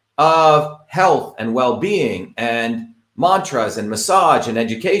of health and well-being and mantras and massage and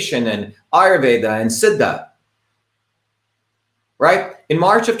education and Ayurveda and Siddha. Right? In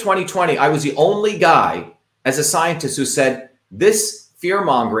March of 2020, I was the only guy as a scientist who said this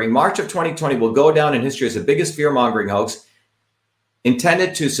fear-mongering, March of 2020 will go down in history as the biggest fear-mongering hoax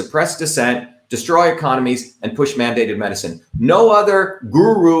intended to suppress dissent, destroy economies, and push mandated medicine. No other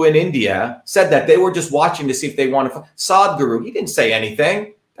guru in India said that. They were just watching to see if they want to. Sadhguru, he didn't say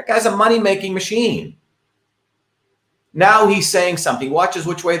anything. That guy's a money-making machine. Now he's saying something. Watches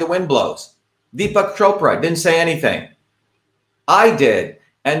which way the wind blows. Deepak Chopra didn't say anything. I did.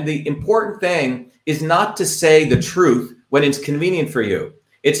 And the important thing is not to say the truth when it's convenient for you.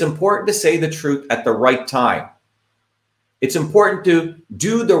 It's important to say the truth at the right time. It's important to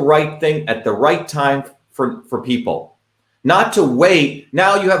do the right thing at the right time for people. Not to wait.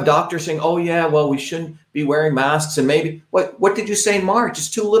 Now you have doctors saying, oh yeah, well, we shouldn't be wearing masks and maybe, what did you say in March? It's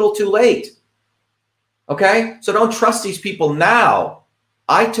too little too late. Okay? So don't trust these people now.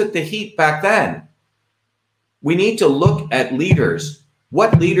 I took the heat back then. We need to look at leaders.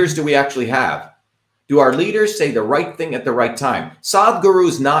 What leaders do we actually have? Do our leaders say the right thing at the right time? Sadhguru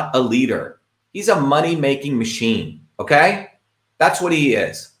is not a leader. He's a money-making machine, okay? That's what he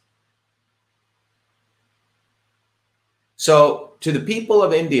is. So to the people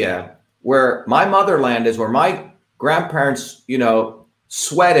of India, where my motherland is, where my grandparents,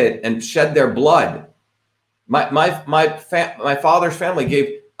 sweated and shed their blood, my father's family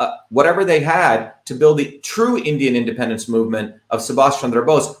gave whatever they had to build the true Indian independence movement of Subhash Chandra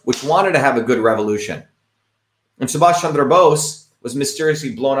Bose, which wanted to have a good revolution. And Subhash Chandra Bose was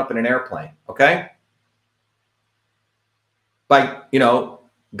mysteriously blown up in an airplane, okay? By,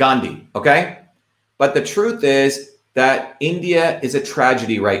 Gandhi, okay? But the truth is that India is a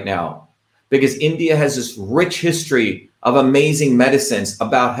tragedy right now because India has this rich history of amazing medicines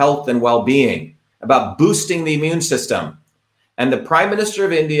about health and well-being, about boosting the immune system. And the Prime Minister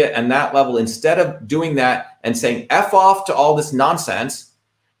of India and that level, instead of doing that and saying F off to all this nonsense,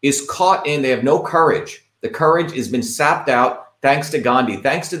 is caught in, they have no courage. The courage has been sapped out thanks to Gandhi,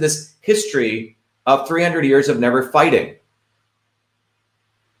 thanks to this history of 300 years of never fighting.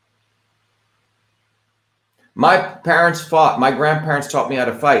 My parents fought, my grandparents taught me how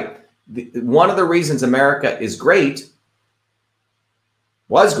to fight. One of the reasons America is great,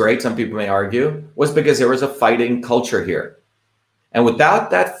 was great, some people may argue, was because there was a fighting culture here. And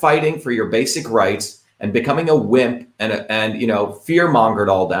without that fighting for your basic rights and becoming a wimp and fear-mongered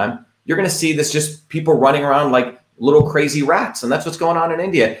all them, you're going to see this just people running around like little crazy rats. And that's what's going on in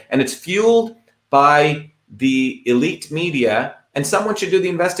India. And it's fueled by the elite media. And someone should do the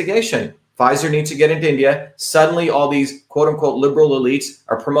investigation. Pfizer needs to get into India. Suddenly all these quote unquote liberal elites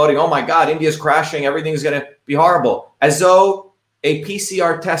are promoting, oh my God, India's crashing. Everything's going to be horrible. As though a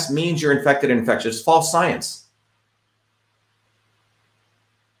PCR test means you're infected and infectious. False science.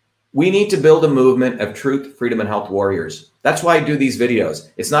 We need to build a movement of truth, freedom, and health warriors. That's why I do these videos.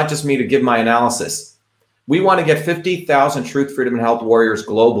 It's not just me to give my analysis. We want to get 50,000 truth, freedom, and health warriors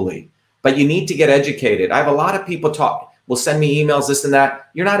globally. But you need to get educated. I have a lot of people will send me emails, this and that.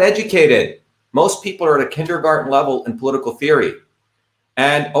 You're not educated. Most people are at a kindergarten level in political theory.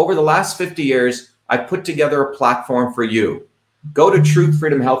 And over the last 50 years, I've put together a platform for you. Go to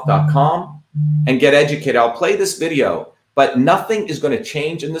truthfreedomhealth.com and get educated. I'll play this video. But nothing is going to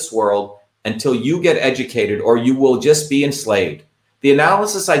change in this world until you get educated, or you will just be enslaved. The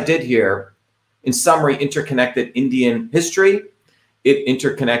analysis I did here, in summary, interconnected Indian history. It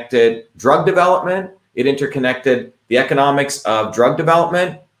interconnected drug development. It interconnected the economics of drug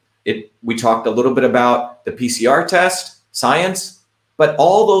development. We talked a little bit about the PCR test, science, but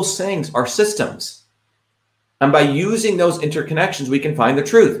all those things are systems. And by using those interconnections, we can find the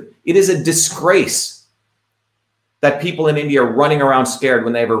truth. It is a disgrace that people in India are running around scared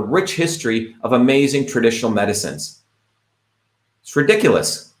when they have a rich history of amazing traditional medicines. It's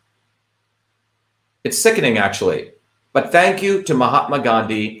ridiculous. It's sickening, actually. But thank you to Mahatma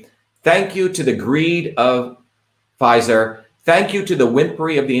Gandhi. Thank you to the greed of Pfizer. Thank you to the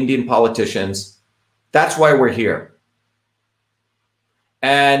wimpery of the Indian politicians. That's why we're here.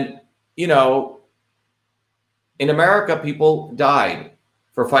 And, in America, people died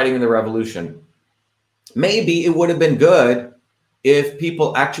for fighting in the revolution. Maybe it would have been good if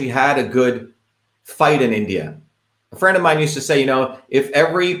people actually had a good fight in India. A friend of mine used to say, if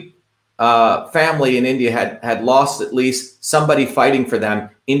every family in India had lost at least somebody fighting for them,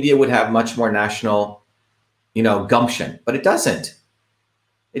 India would have much more national, gumption. But it doesn't.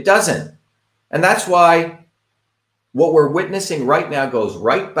 It doesn't. And that's why what we're witnessing right now goes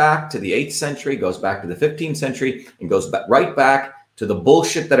right back to the 8th century, goes back to the 15th century, and goes right back to the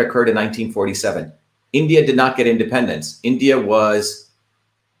bullshit that occurred in 1947. India did not get independence. India was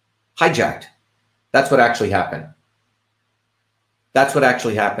hijacked. That's what actually happened. That's what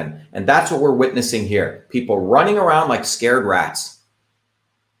actually happened. And that's what we're witnessing here. People running around like scared rats.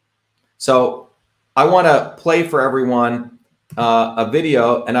 So I want to play for everyone a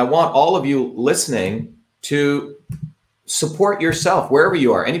video, and I want all of you listening to support yourself wherever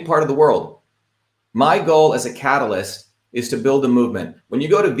you are, any part of the world. My goal as a catalyst is to build a movement. When you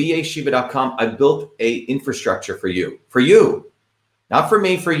go to vashiva.com, I built a infrastructure for you, not for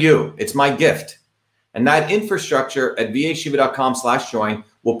me, for you. It's my gift. And that infrastructure at vashiva.com/join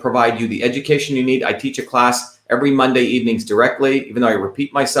will provide you the education you need. I teach a class every Monday evenings directly, even though I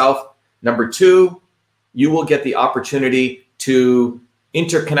repeat myself. Number two, you will get the opportunity to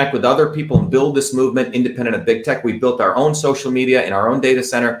interconnect with other people and build this movement independent of big tech. We built our own social media in our own data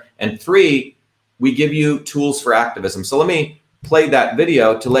center. And three, we give you tools for activism. So let me play that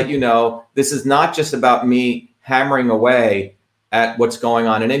video to let you know this is not just about me hammering away at what's going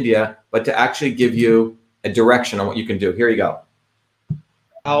on in India, but to actually give you a direction on what you can do. Here you go.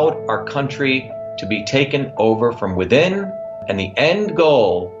 Allowed our country to be taken over from within, and the end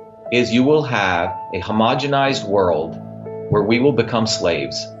goal is you will have a homogenized world where we will become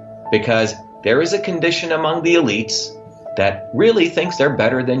slaves, because there is a condition among the elites that really thinks they're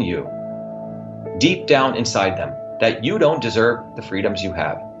better than you. Deep down inside them, that you don't deserve the freedoms you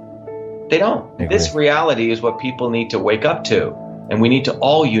have. They don't. This reality is what people need to wake up to. And we need to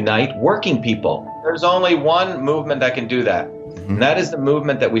all unite working people. There's only one movement that can do that. And that is the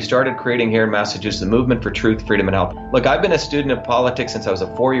movement that we started creating here in Massachusetts, the Movement for Truth, Freedom, and Health. Look, I've been a student of politics since I was a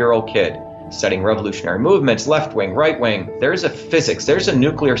 4-year-old kid, studying revolutionary movements, left wing, right wing. There's a physics, there's a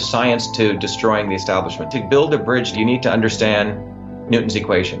nuclear science to destroying the establishment. To build a bridge, you need to understand Newton's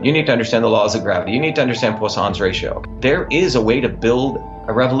equation. You need to understand the laws of gravity. You need to understand Poisson's ratio. There is a way to build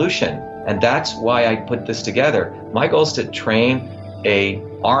a revolution. And that's why I put this together. My goal is to train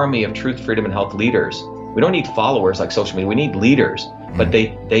an army of truth, freedom, and health leaders. We don't need followers like social media. We need leaders, but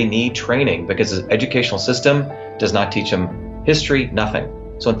they need training because the educational system does not teach them history, nothing.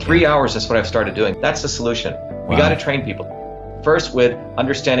 So in 3 hours, that's what I've started doing. That's the solution. We got to train people. First with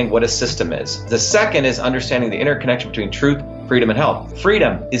understanding what a system is. The second is understanding the interconnection between truth, freedom, and health.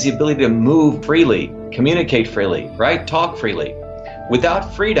 Freedom is the ability to move freely, communicate freely, right? Talk freely.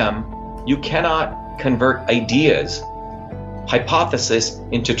 Without freedom, you cannot convert ideas, hypothesis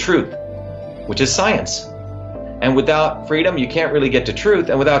into truth, which is science. And without freedom, you can't really get to truth.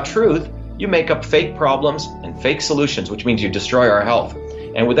 And without truth, you make up fake problems and fake solutions, which means you destroy our health.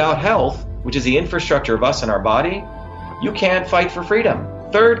 And without health, which is the infrastructure of us and our body, you can't fight for freedom.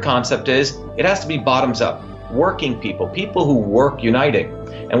 Third concept is it has to be bottoms up, working people, people who work uniting.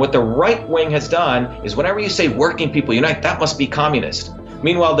 And what the right wing has done is whenever you say working people unite, that must be communist.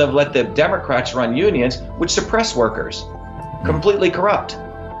 Meanwhile, they've let the Democrats run unions, which suppress workers, completely corrupt.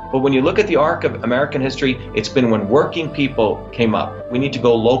 But when you look at the arc of American history, it's been when working people came up. We need to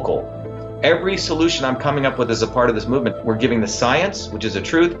go local. Every solution I'm coming up with as a part of this movement, we're giving the science, which is the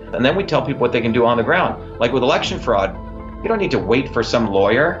truth, and then we tell people what they can do on the ground. Like with election fraud, you don't need to wait for some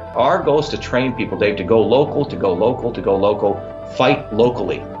lawyer. Our goal is to train people, Dave, to go local, to go local, to go local, fight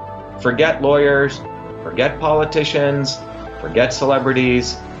locally. Forget lawyers, forget politicians, forget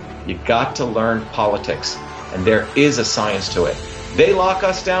celebrities. You got to learn politics, and there is a science to it. They lock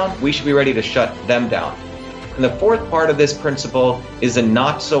us down, we should be ready to shut them down. And the fourth part of this principle is a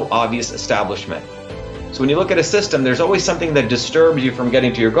not so obvious establishment. So when you look at a system, there's always something that disturbs you from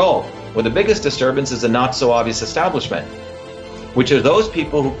getting to your goal. Well, the biggest disturbance is a not so obvious establishment, which are those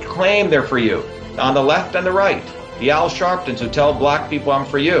people who claim they're for you, on the left and the right. The Al Sharptons who tell black people I'm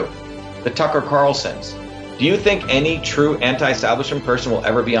for you. The Tucker Carlsons. Do you think any true anti-establishment person will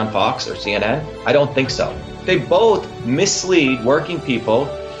ever be on Fox or CNN? I don't think so. They both mislead working people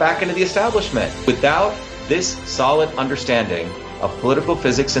back into the establishment. Without this solid understanding of political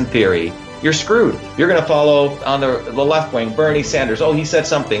physics and theory, you're screwed. You're going to follow on the left wing, Bernie Sanders. Oh, he said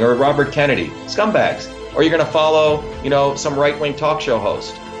something. Or Robert Kennedy. Scumbags. Or you're going to follow, some right-wing talk show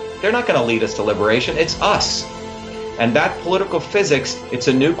host. They're not going to lead us to liberation. It's us. And that political physics, it's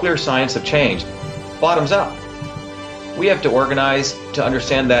a nuclear science of change. Bottoms up. We have to organize to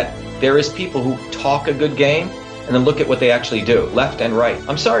understand that there is people who talk a good game and then look at what they actually do, left and right.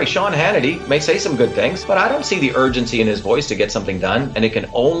 I'm sorry, Sean Hannity may say some good things, but I don't see the urgency in his voice to get something done. And it can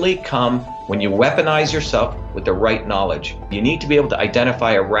only come when you weaponize yourself with the right knowledge. You need to be able to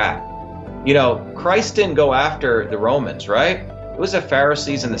identify a rat. Christ didn't go after the Romans, right? It was the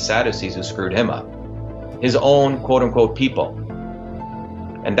Pharisees and the Sadducees who screwed him up. His own quote unquote people.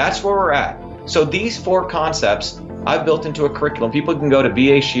 And that's where we're at. So these four concepts I've built into a curriculum. People can go to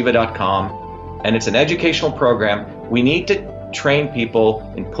vashiva.com, and it's an educational program. We need to train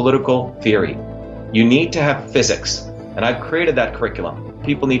people in political theory. You need to have physics, and I've created that curriculum.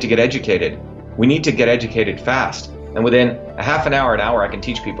 People need to get educated. We need to get educated fast. And within a half an hour, I can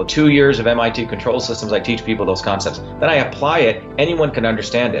teach people. 2 years of MIT control systems, I teach people those concepts. Then I apply it, anyone can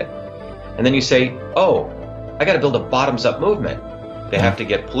understand it. And then you say, oh, I got to build a bottoms-up movement. They have to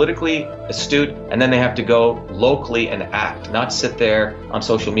get politically astute, and then they have to go locally and act, not sit there on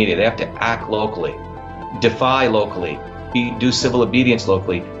social media. They have to act locally, defy locally, do civil obedience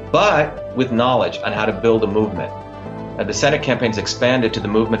locally, but with knowledge on how to build a movement. The Senate campaign's expanded to the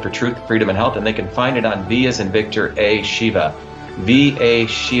Movement for Truth, Freedom, and Health, and they can find it on V as in Victor, A, Shiva,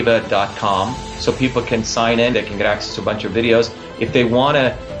 vashiva.com, so people can sign in. They can get access to a bunch of videos. If they want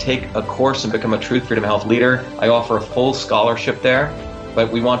to take a course and become a Truth, Freedom, Health leader, I offer a full scholarship there, but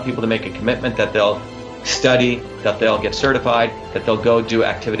we want people to make a commitment that they'll study, that they'll get certified, that they'll go do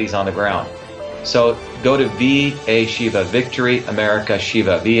activities on the ground. So go to VA Shiva, Victory America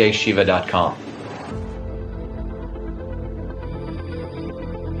Shiva, vashiva.com.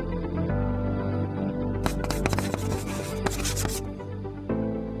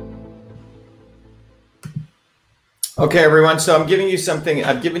 Okay, everyone. So I'm giving you something.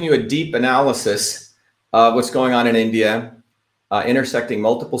 I've given you a deep analysis of what's going on in India, intersecting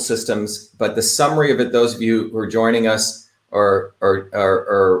multiple systems. But the summary of it, those of you who are joining us or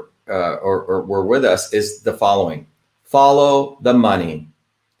were with us, is the following: Follow the money.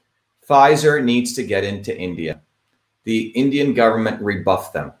 Pfizer needs to get into India. The Indian government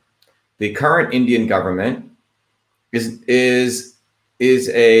rebuffed them. The current Indian government is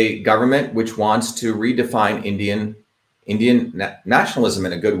a government which wants to redefine Indian nationalism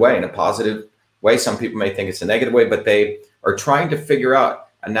in a good way, in a positive way. Some people may think it's a negative way, but they are trying to figure out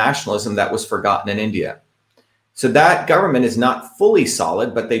a nationalism that was forgotten in India. So that government is not fully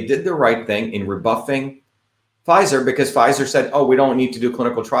solid, but they did the right thing in rebuffing Pfizer, because Pfizer said, oh, we don't need to do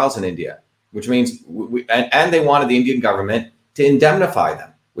clinical trials in India, which means, and they wanted the Indian government to indemnify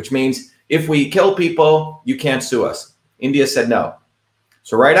them, which means if we kill people, you can't sue us. India said no.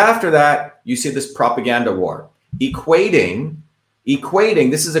 So right after that, you see this propaganda war, equating,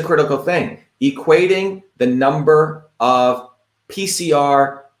 this is a critical thing, equating the number of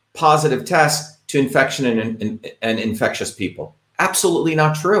PCR positive tests to infection and infectious people. Absolutely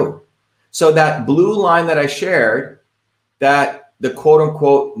not true. So that blue line that I shared, that the quote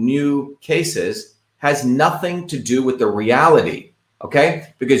unquote new cases, has nothing to do with the reality,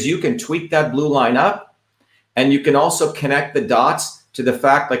 okay? Because you can tweak that blue line up, and you can also connect the dots to the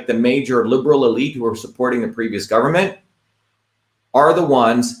fact like the major liberal elite who are supporting the previous government are the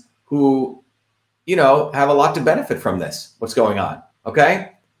ones who, you know, have a lot to benefit from this, what's going on,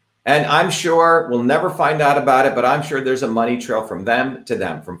 okay? And I'm sure we'll never find out about it, but I'm sure there's a money trail from them to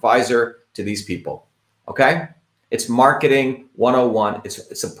them, from Pfizer to these people, okay? It's marketing 101.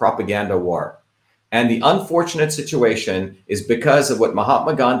 It's a propaganda war. And the unfortunate situation is because of what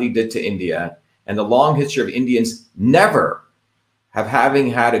Mahatma Gandhi did to India and the long history of Indians never having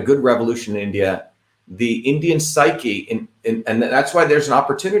had a good revolution in India. The Indian psyche, and that's why there's an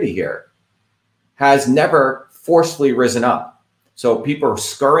opportunity here, has never forcefully risen up. So people are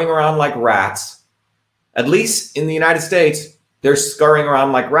scurrying around like rats. At least in the United States, they're scurrying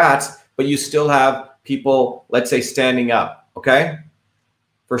around like rats, but you still have people, let's say, standing up, okay,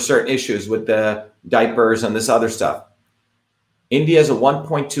 for certain issues with the diapers and this other stuff. India is a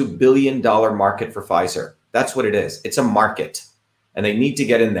 $1.2 billion market for Pfizer. That's what it is. It's a market, and they need to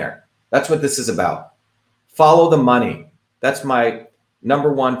get in there. That's what this is about. Follow the money. That's my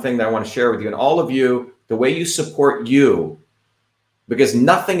number one thing that I want to share with you. And all of you, the way you support you, because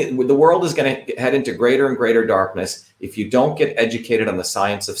the world is going to head into greater and greater darkness if you don't get educated on the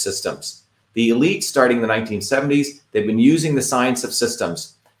science of systems. The elite, starting in the 1970s, they've been using the science of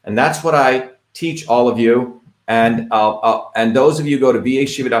systems. And that's what I teach all of you. And those of you go to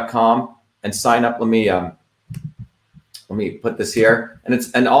vashiva.com and sign up. Let me put this here.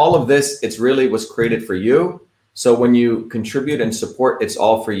 And all of this, it's really was created for you. So when you contribute and support, it's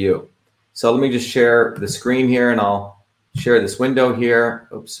all for you. So let me just share the screen here, and I'll share this window here.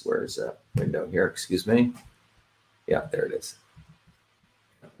 Oops, where's the window here? Excuse me. Yeah, there it is.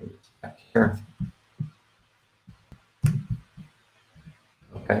 Back here.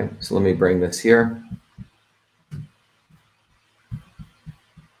 Okay, so let me bring this here.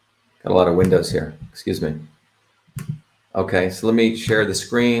 Got a lot of windows here. Excuse me. Okay, so let me share the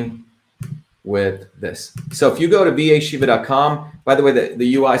screen with this. So if you go to vashiva.com, by the way,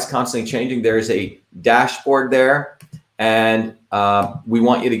 the UI is constantly changing. There is a dashboard there, and we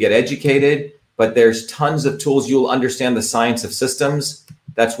want you to get educated, but there's tons of tools. You'll understand the science of systems.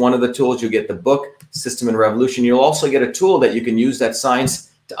 That's one of the tools. You get the book, System and Revolution. You'll also get a tool that you can use that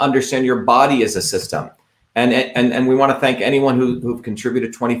science to understand your body as a system. And we want to thank anyone who've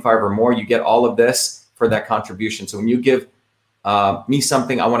contributed 25 or more. You get all of this for that contribution. So when you give me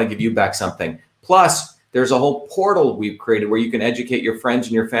something, I want to give you back something. Plus, there's a whole portal we've created where you can educate your friends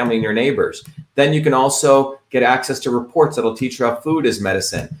and your family and your neighbors. Then you can also get access to reports that'll teach you how food is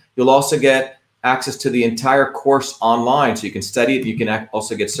medicine. You'll also get access to the entire course online, so you can study it. You can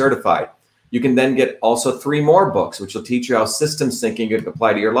also get certified. You can then get also 3 more books, which will teach you how systems thinking could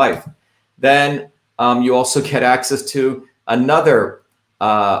apply to your life. Then you also get access to another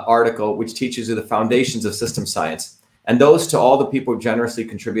article which teaches you the foundations of system science. And those to all the people who generously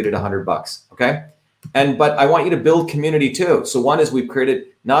contributed $100, okay? But I want you to build community too. So one is we've created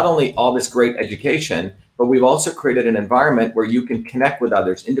not only all this great education, but we've also created an environment where you can connect with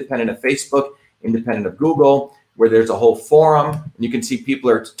others, independent of Facebook, independent of Google, where there's a whole forum. And you can see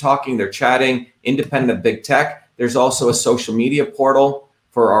people are talking, they're chatting, independent of big tech. There's also a social media portal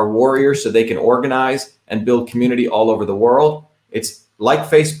for our warriors so they can organize and build community all over the world. It's like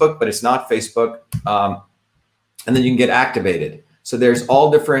Facebook, but it's not Facebook. And then you can get activated. So there's all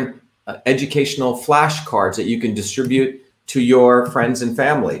different educational flashcards that you can distribute to your friends and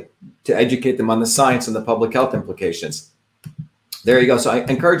family to educate them on the science and the public health implications. There you go. So I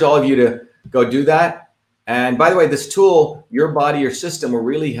encourage all of you to go do that. And by the way, this tool, Your Body, Your System, will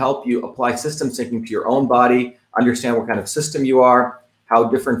really help you apply systems thinking to your own body, understand what kind of system you are, how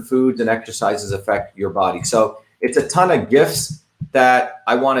different foods and exercises affect your body. So it's a ton of gifts that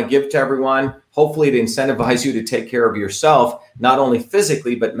I want to give to everyone, hopefully to incentivize you to take care of yourself, not only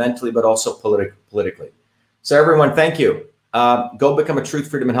physically, but mentally, but also politically. So everyone, thank you. Go become a truth,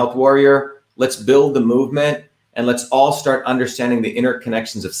 freedom, and health warrior. Let's build the movement, and let's all start understanding the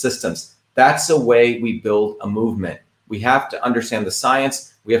interconnections of systems. That's the way we build a movement. We have to understand the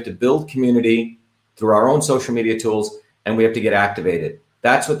science. We have to build community through our own social media tools, and we have to get activated.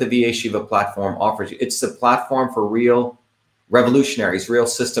 That's what the VA Shiva platform offers you. It's the platform for real revolutionaries, real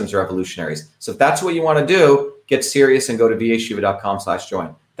systems revolutionaries. So if that's what you want to do, get serious and go to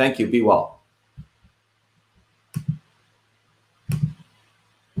vashiva.com/join. Thank you. Be well.